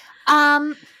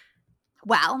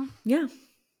 Well, yeah.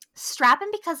 Strap in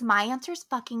because my answer is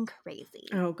fucking crazy.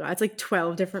 Oh god, it's like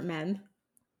 12 different men.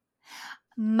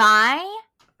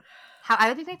 How I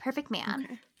would be my perfect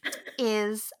man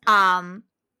is Pedro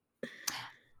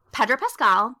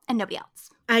Pascal and nobody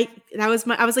else. I was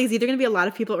like, it's either gonna be a lot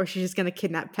of people or she's just gonna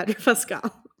kidnap Pedro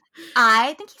Pascal.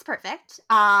 I think he's perfect.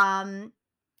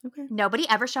 Okay. Nobody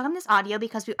ever show him this audio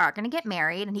because we are gonna get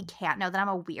married and he can't know that I'm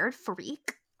a weird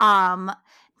freak. Not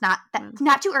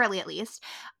too early at least.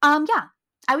 Yeah.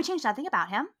 I would change nothing about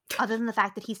him other than the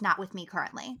fact that he's not with me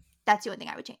currently. That's the only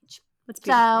thing I would change.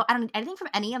 So I don't need anything from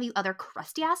any of you other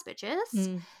crusty ass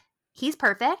bitches. He's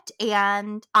perfect,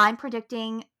 and I'm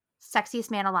predicting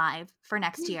sexiest man alive for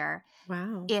next year.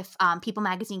 Wow. If People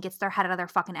Magazine gets their head out of their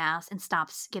fucking ass and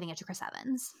stops giving it to Chris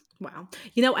Evans. Wow.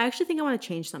 You know, I actually think I want to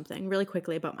change something really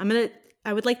quickly about.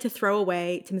 I would like to throw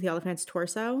away Timothy Olyphant's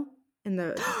torso in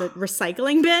the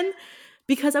recycling bin.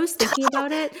 Because I was thinking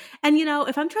about it. And, you know,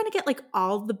 if I'm trying to get, like,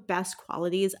 all the best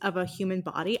qualities of a human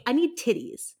body, I need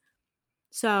titties.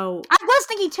 So. I was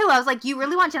thinking, too. I was like, you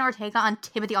really want Jenna Ortega on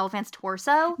Timothy Olyphant's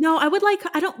torso? No, I would like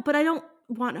 – I don't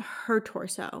want her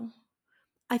torso.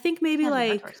 I think maybe,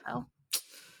 like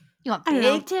 – you want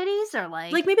big titties or,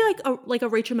 like – Like, maybe, like a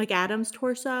Rachel McAdams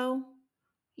torso.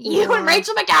 You and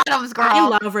Rachel McAdams, girl. I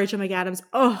love Rachel McAdams.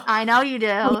 Oh. I know you do.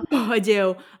 Oh, I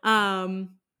do.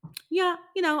 Yeah,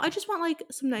 you know, I just want like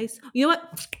some nice. You know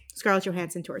what? Scarlett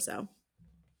Johansson torso.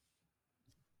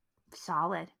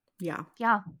 Solid. Yeah.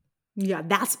 Yeah. Yeah.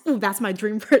 That's my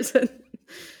dream person.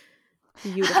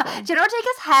 Beautiful. Jenna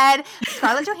Ortega's head,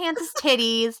 Scarlett Johansson's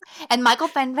titties, and Michael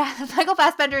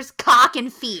Fassbender's cock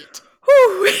and feet.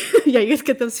 Whew. Yeah, you just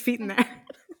get those feet in there.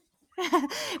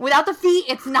 Without the feet,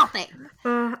 it's nothing.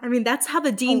 I mean, that's how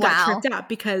the dean got tripped up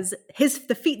because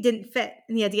the feet didn't fit,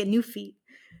 and he had to get new feet.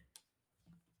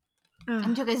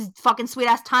 and took his fucking sweet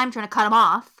ass time trying to cut him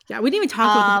off. Yeah, we didn't even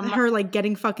talk about her like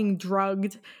getting fucking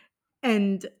drugged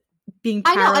and being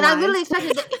paralyzed. I know, and I literally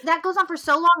expected that goes on for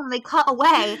so long, and they cut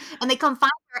away, and they come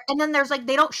find her, and then there's like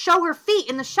they don't show her feet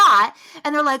in the shot,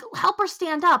 and they're like, help her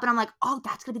stand up, and I'm like, oh,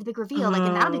 that's gonna be the big reveal, like,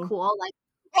 and that'll be cool, like,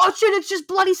 oh shit, it's just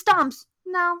bloody stumps.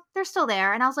 No, they're still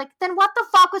there, and I was like, then what the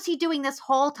fuck was he doing this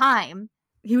whole time?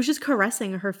 He was just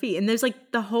caressing her feet, and there's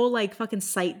like the whole like fucking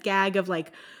sight gag of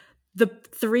like the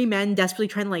three men desperately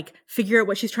trying to like figure out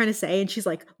what she's trying to say, and she's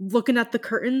like looking at the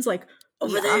curtains like,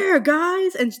 over there,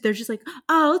 guys, and they're just like,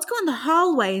 oh, let's go in the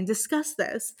hallway and discuss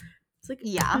this. It's like,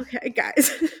 okay,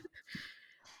 guys.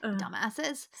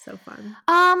 Dumbasses. So fun.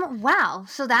 Wow.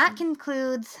 So that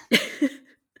concludes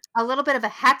a little bit of a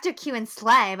hectic cue and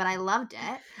slay, but I loved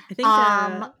it. I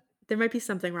think there might be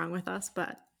something wrong with us,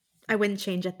 but I wouldn't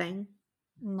change a thing.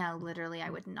 No, literally, I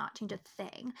would not change a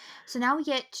thing. So now we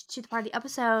get to the part of the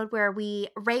episode where we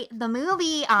rate the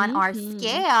movie on our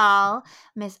scale.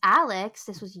 Miss Alex,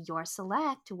 this was your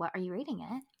select. What are you rating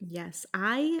it? Yes,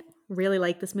 I really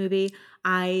like this movie.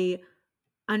 I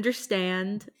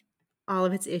understand all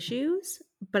of its issues,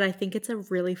 but I think it's a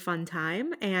really fun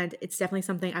time, and it's definitely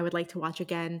something I would like to watch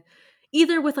again,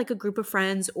 either with like a group of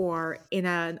friends or in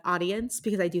an audience,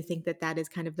 because I do think that is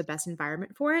kind of the best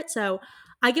environment for it. So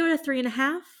I give it a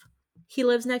 3.5. He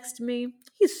lives next to me.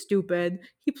 He's stupid.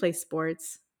 He plays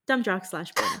sports. Dumb jock / boy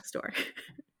next door.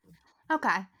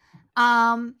 Okay.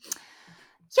 Yeah,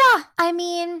 I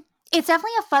mean, it's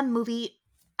definitely a fun movie.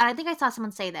 And I think I saw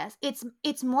someone say this.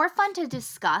 It's more fun to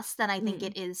discuss than I think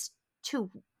it is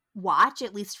to watch,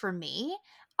 at least for me.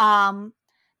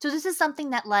 So this is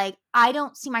something that like I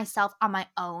don't see myself on my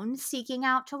own seeking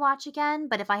out to watch again.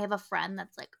 But if I have a friend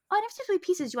that's like, oh, I never seen 3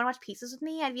 Pieces. Do you want to watch Pieces with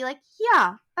me? I'd be like,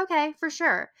 yeah, okay, for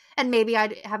sure. And maybe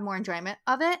I'd have more enjoyment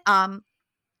of it.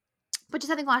 But just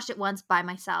having watched it once by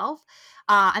myself,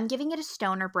 I'm giving it a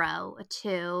stoner bro, a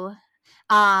 2.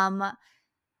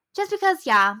 Just because,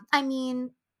 yeah, I mean,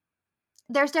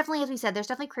 there's definitely, as we said, there's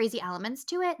definitely crazy elements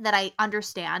to it that I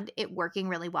understand it working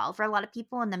really well for a lot of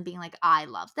people and then being like, I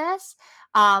love this.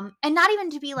 And not even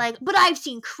to be like, but I've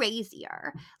seen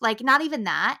crazier. Like, not even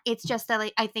that. It's just that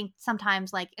like, I think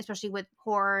sometimes, like, especially with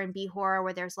horror and B-horror,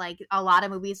 where there's like a lot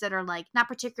of movies that are like, not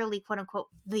particularly quote unquote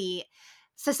the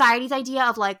society's idea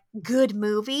of like good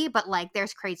movie, but like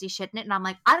there's crazy shit in it. And I'm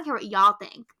like, I don't care what y'all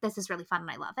think. This is really fun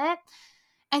and I love it.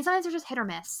 And sometimes they're just hit or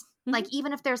miss. Like,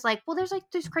 even if there's like, well,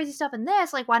 there's crazy stuff in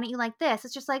this, like, why don't you like this?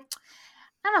 It's just like,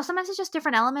 I don't know, sometimes it's just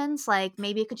different elements. Like,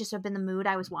 maybe it could just have been the mood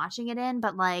I was watching it in,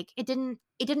 but like, it didn't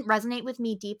resonate with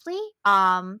me deeply. There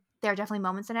are definitely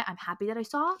moments in it I'm happy that I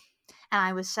saw, and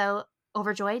I was so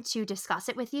overjoyed to discuss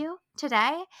it with you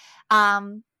today.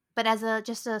 But as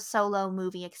just a solo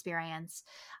movie experience,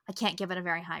 I can't give it a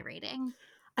very high rating.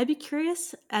 I'd be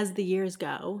curious as the years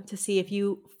go to see if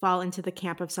you fall into the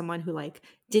camp of someone who like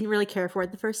didn't really care for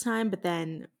it the first time, but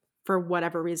then for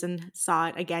whatever reason saw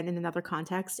it again in another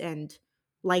context and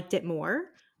liked it more.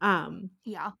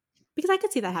 Yeah, because I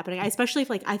could see that happening. Especially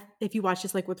if you watch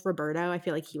this like with Roberto, I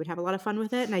feel like he would have a lot of fun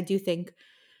with it. And I do think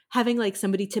having like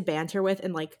somebody to banter with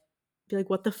and like be like,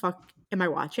 what the fuck am I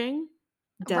watching?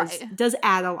 Does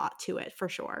add a lot to it for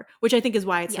sure. Which I think is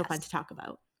why it's so fun to talk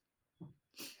about.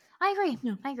 I agree.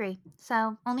 Yeah. I agree.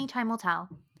 So only time will tell.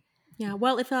 Yeah.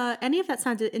 Well, if any of that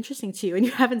sounded interesting to you and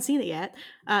you haven't seen it yet,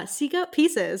 seek out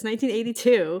Pieces,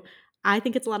 1982. I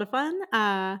think it's a lot of fun.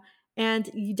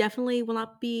 And you definitely will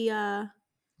not be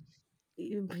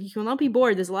you will not be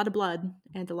bored. There's a lot of blood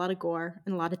and a lot of gore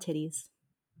and a lot of titties.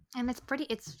 And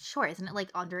it's short, isn't it? Like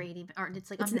under 80, or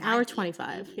it's like it's under an hour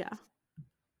 25. Yeah.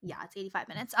 Yeah, it's 85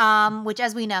 minutes. Which,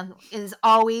 as we know, is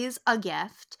always a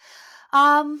gift.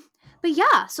 But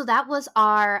yeah, so that was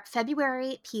our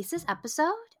February Pieces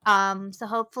episode. So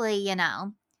hopefully, you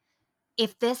know,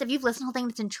 if you've listened to the whole thing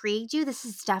that's intrigued you, this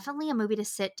is definitely a movie to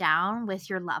sit down with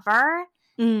your lover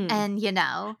and, you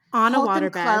know, on hold a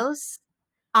waterbed. them close.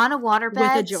 On a waterbed,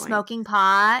 with a joint. Smoking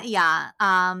pot. Yeah.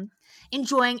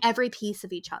 Enjoying every piece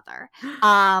of each other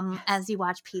yes. As you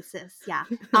watch Pieces. Yeah.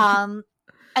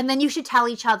 And then you should tell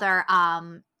each other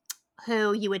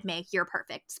who you would make your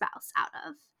perfect spouse out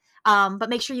of. But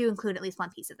make sure you include at least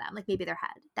one piece of them, like maybe their head.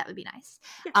 That would be nice.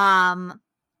 Yeah.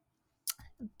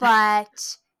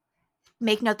 But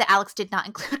make note that Alex did not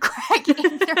include Greg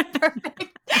in their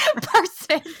perfect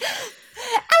person.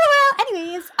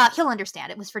 Anyways, he'll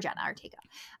understand. It was for Jenna Ortega.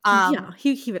 Yeah,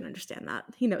 he would understand that.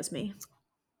 He knows me.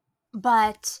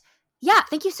 But yeah,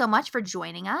 thank you so much for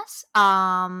joining us.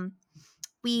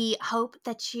 We hope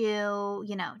that you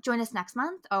join us next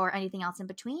month or anything else in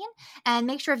between. And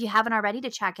make sure, if you haven't already, to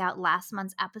check out last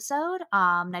month's episode,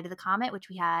 Night of the Comet, which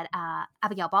we had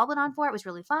Abigail Baldwin on for. It was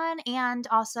really fun. And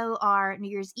also our New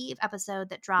Year's Eve episode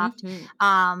that dropped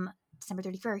December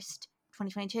 31st,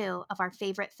 2022, of our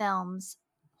favorite films,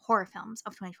 horror films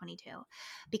of 2022.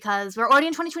 Because we're already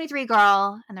in 2023,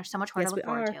 girl, and there's so much more to look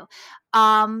forward to.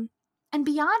 And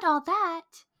beyond all that,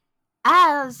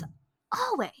 as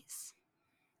always,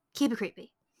 keep it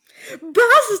creepy.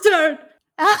 Bastard!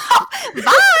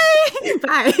 Bye!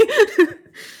 Bye!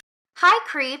 Hi,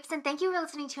 creeps, and thank you for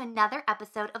listening to another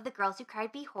episode of The Girls Who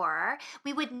Cried Be Horror.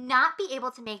 We would not be able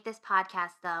to make this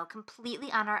podcast, though,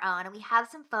 completely on our own, and we have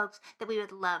some folks that we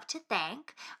would love to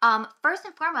thank. First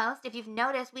and foremost, if you've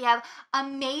noticed, we have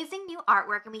amazing new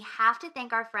artwork, and we have to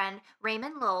thank our friend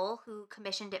Raymond Lowell, who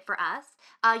commissioned it for us.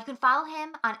 You can follow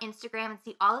him on Instagram and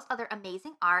see all this other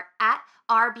amazing art at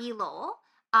RB Lowell.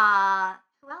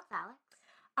 Who else, Alex?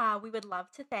 We would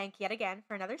love to thank yet again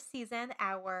for another season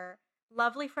our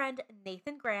lovely friend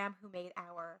Nathan Graham, who made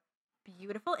our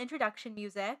beautiful introduction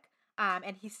music,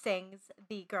 and he sings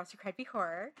the Girls Who Cried Be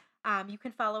Horror. You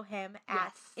can follow him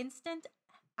at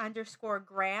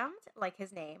instant_grammed, like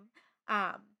his name.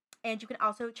 And you can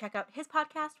also check out his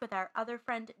podcast with our other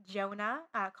friend Jonah,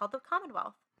 called The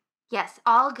Commonwealth. Yes,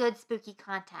 all good spooky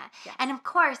content. Yes. And of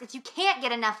course, if you can't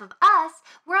get enough of us,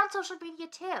 we're on social media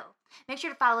too. Make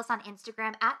sure to follow us on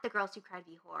Instagram at The Girls Who Cried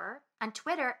Be Horror, on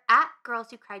Twitter at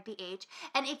Girls Who Cried BH,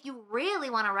 and if you really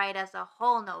want to write us a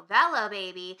whole novella,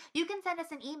 baby, you can send us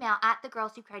an email at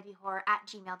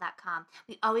thegirlswhocriedbehorror@gmail.com.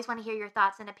 We always want to hear your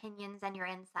thoughts and opinions and your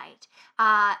insight.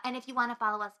 And if you want to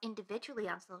follow us individually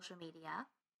on social media,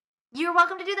 you're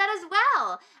welcome to do that as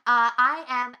well. I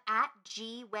am at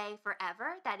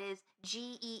GWayForever. That is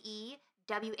GEEWAY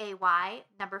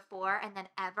 4 and then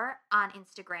ever on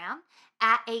Instagram.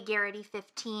 At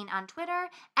agarrity15 on Twitter.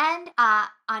 And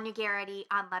Anya Garrity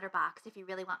on Letterboxd if you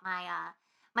really want my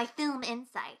film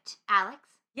insight. Alex?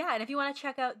 Yeah, and if you want to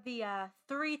check out the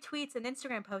 3 tweets and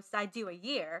Instagram posts I do a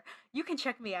year, you can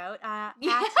check me out at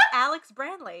Alex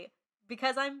Brandley.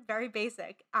 Because I'm very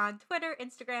basic. On Twitter,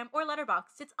 Instagram, or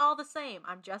Letterboxd, it's all the same.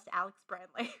 I'm just Alex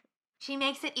Brandley. She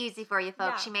makes it easy for you,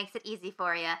 folks. Yeah. She makes it easy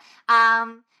for you.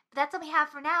 But that's all we have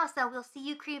for now, so we'll see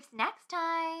you creeps next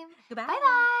time. Goodbye.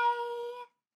 Bye-bye.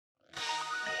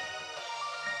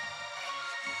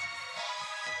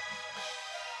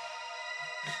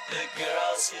 The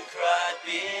Girls Who Cried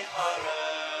Be Horror.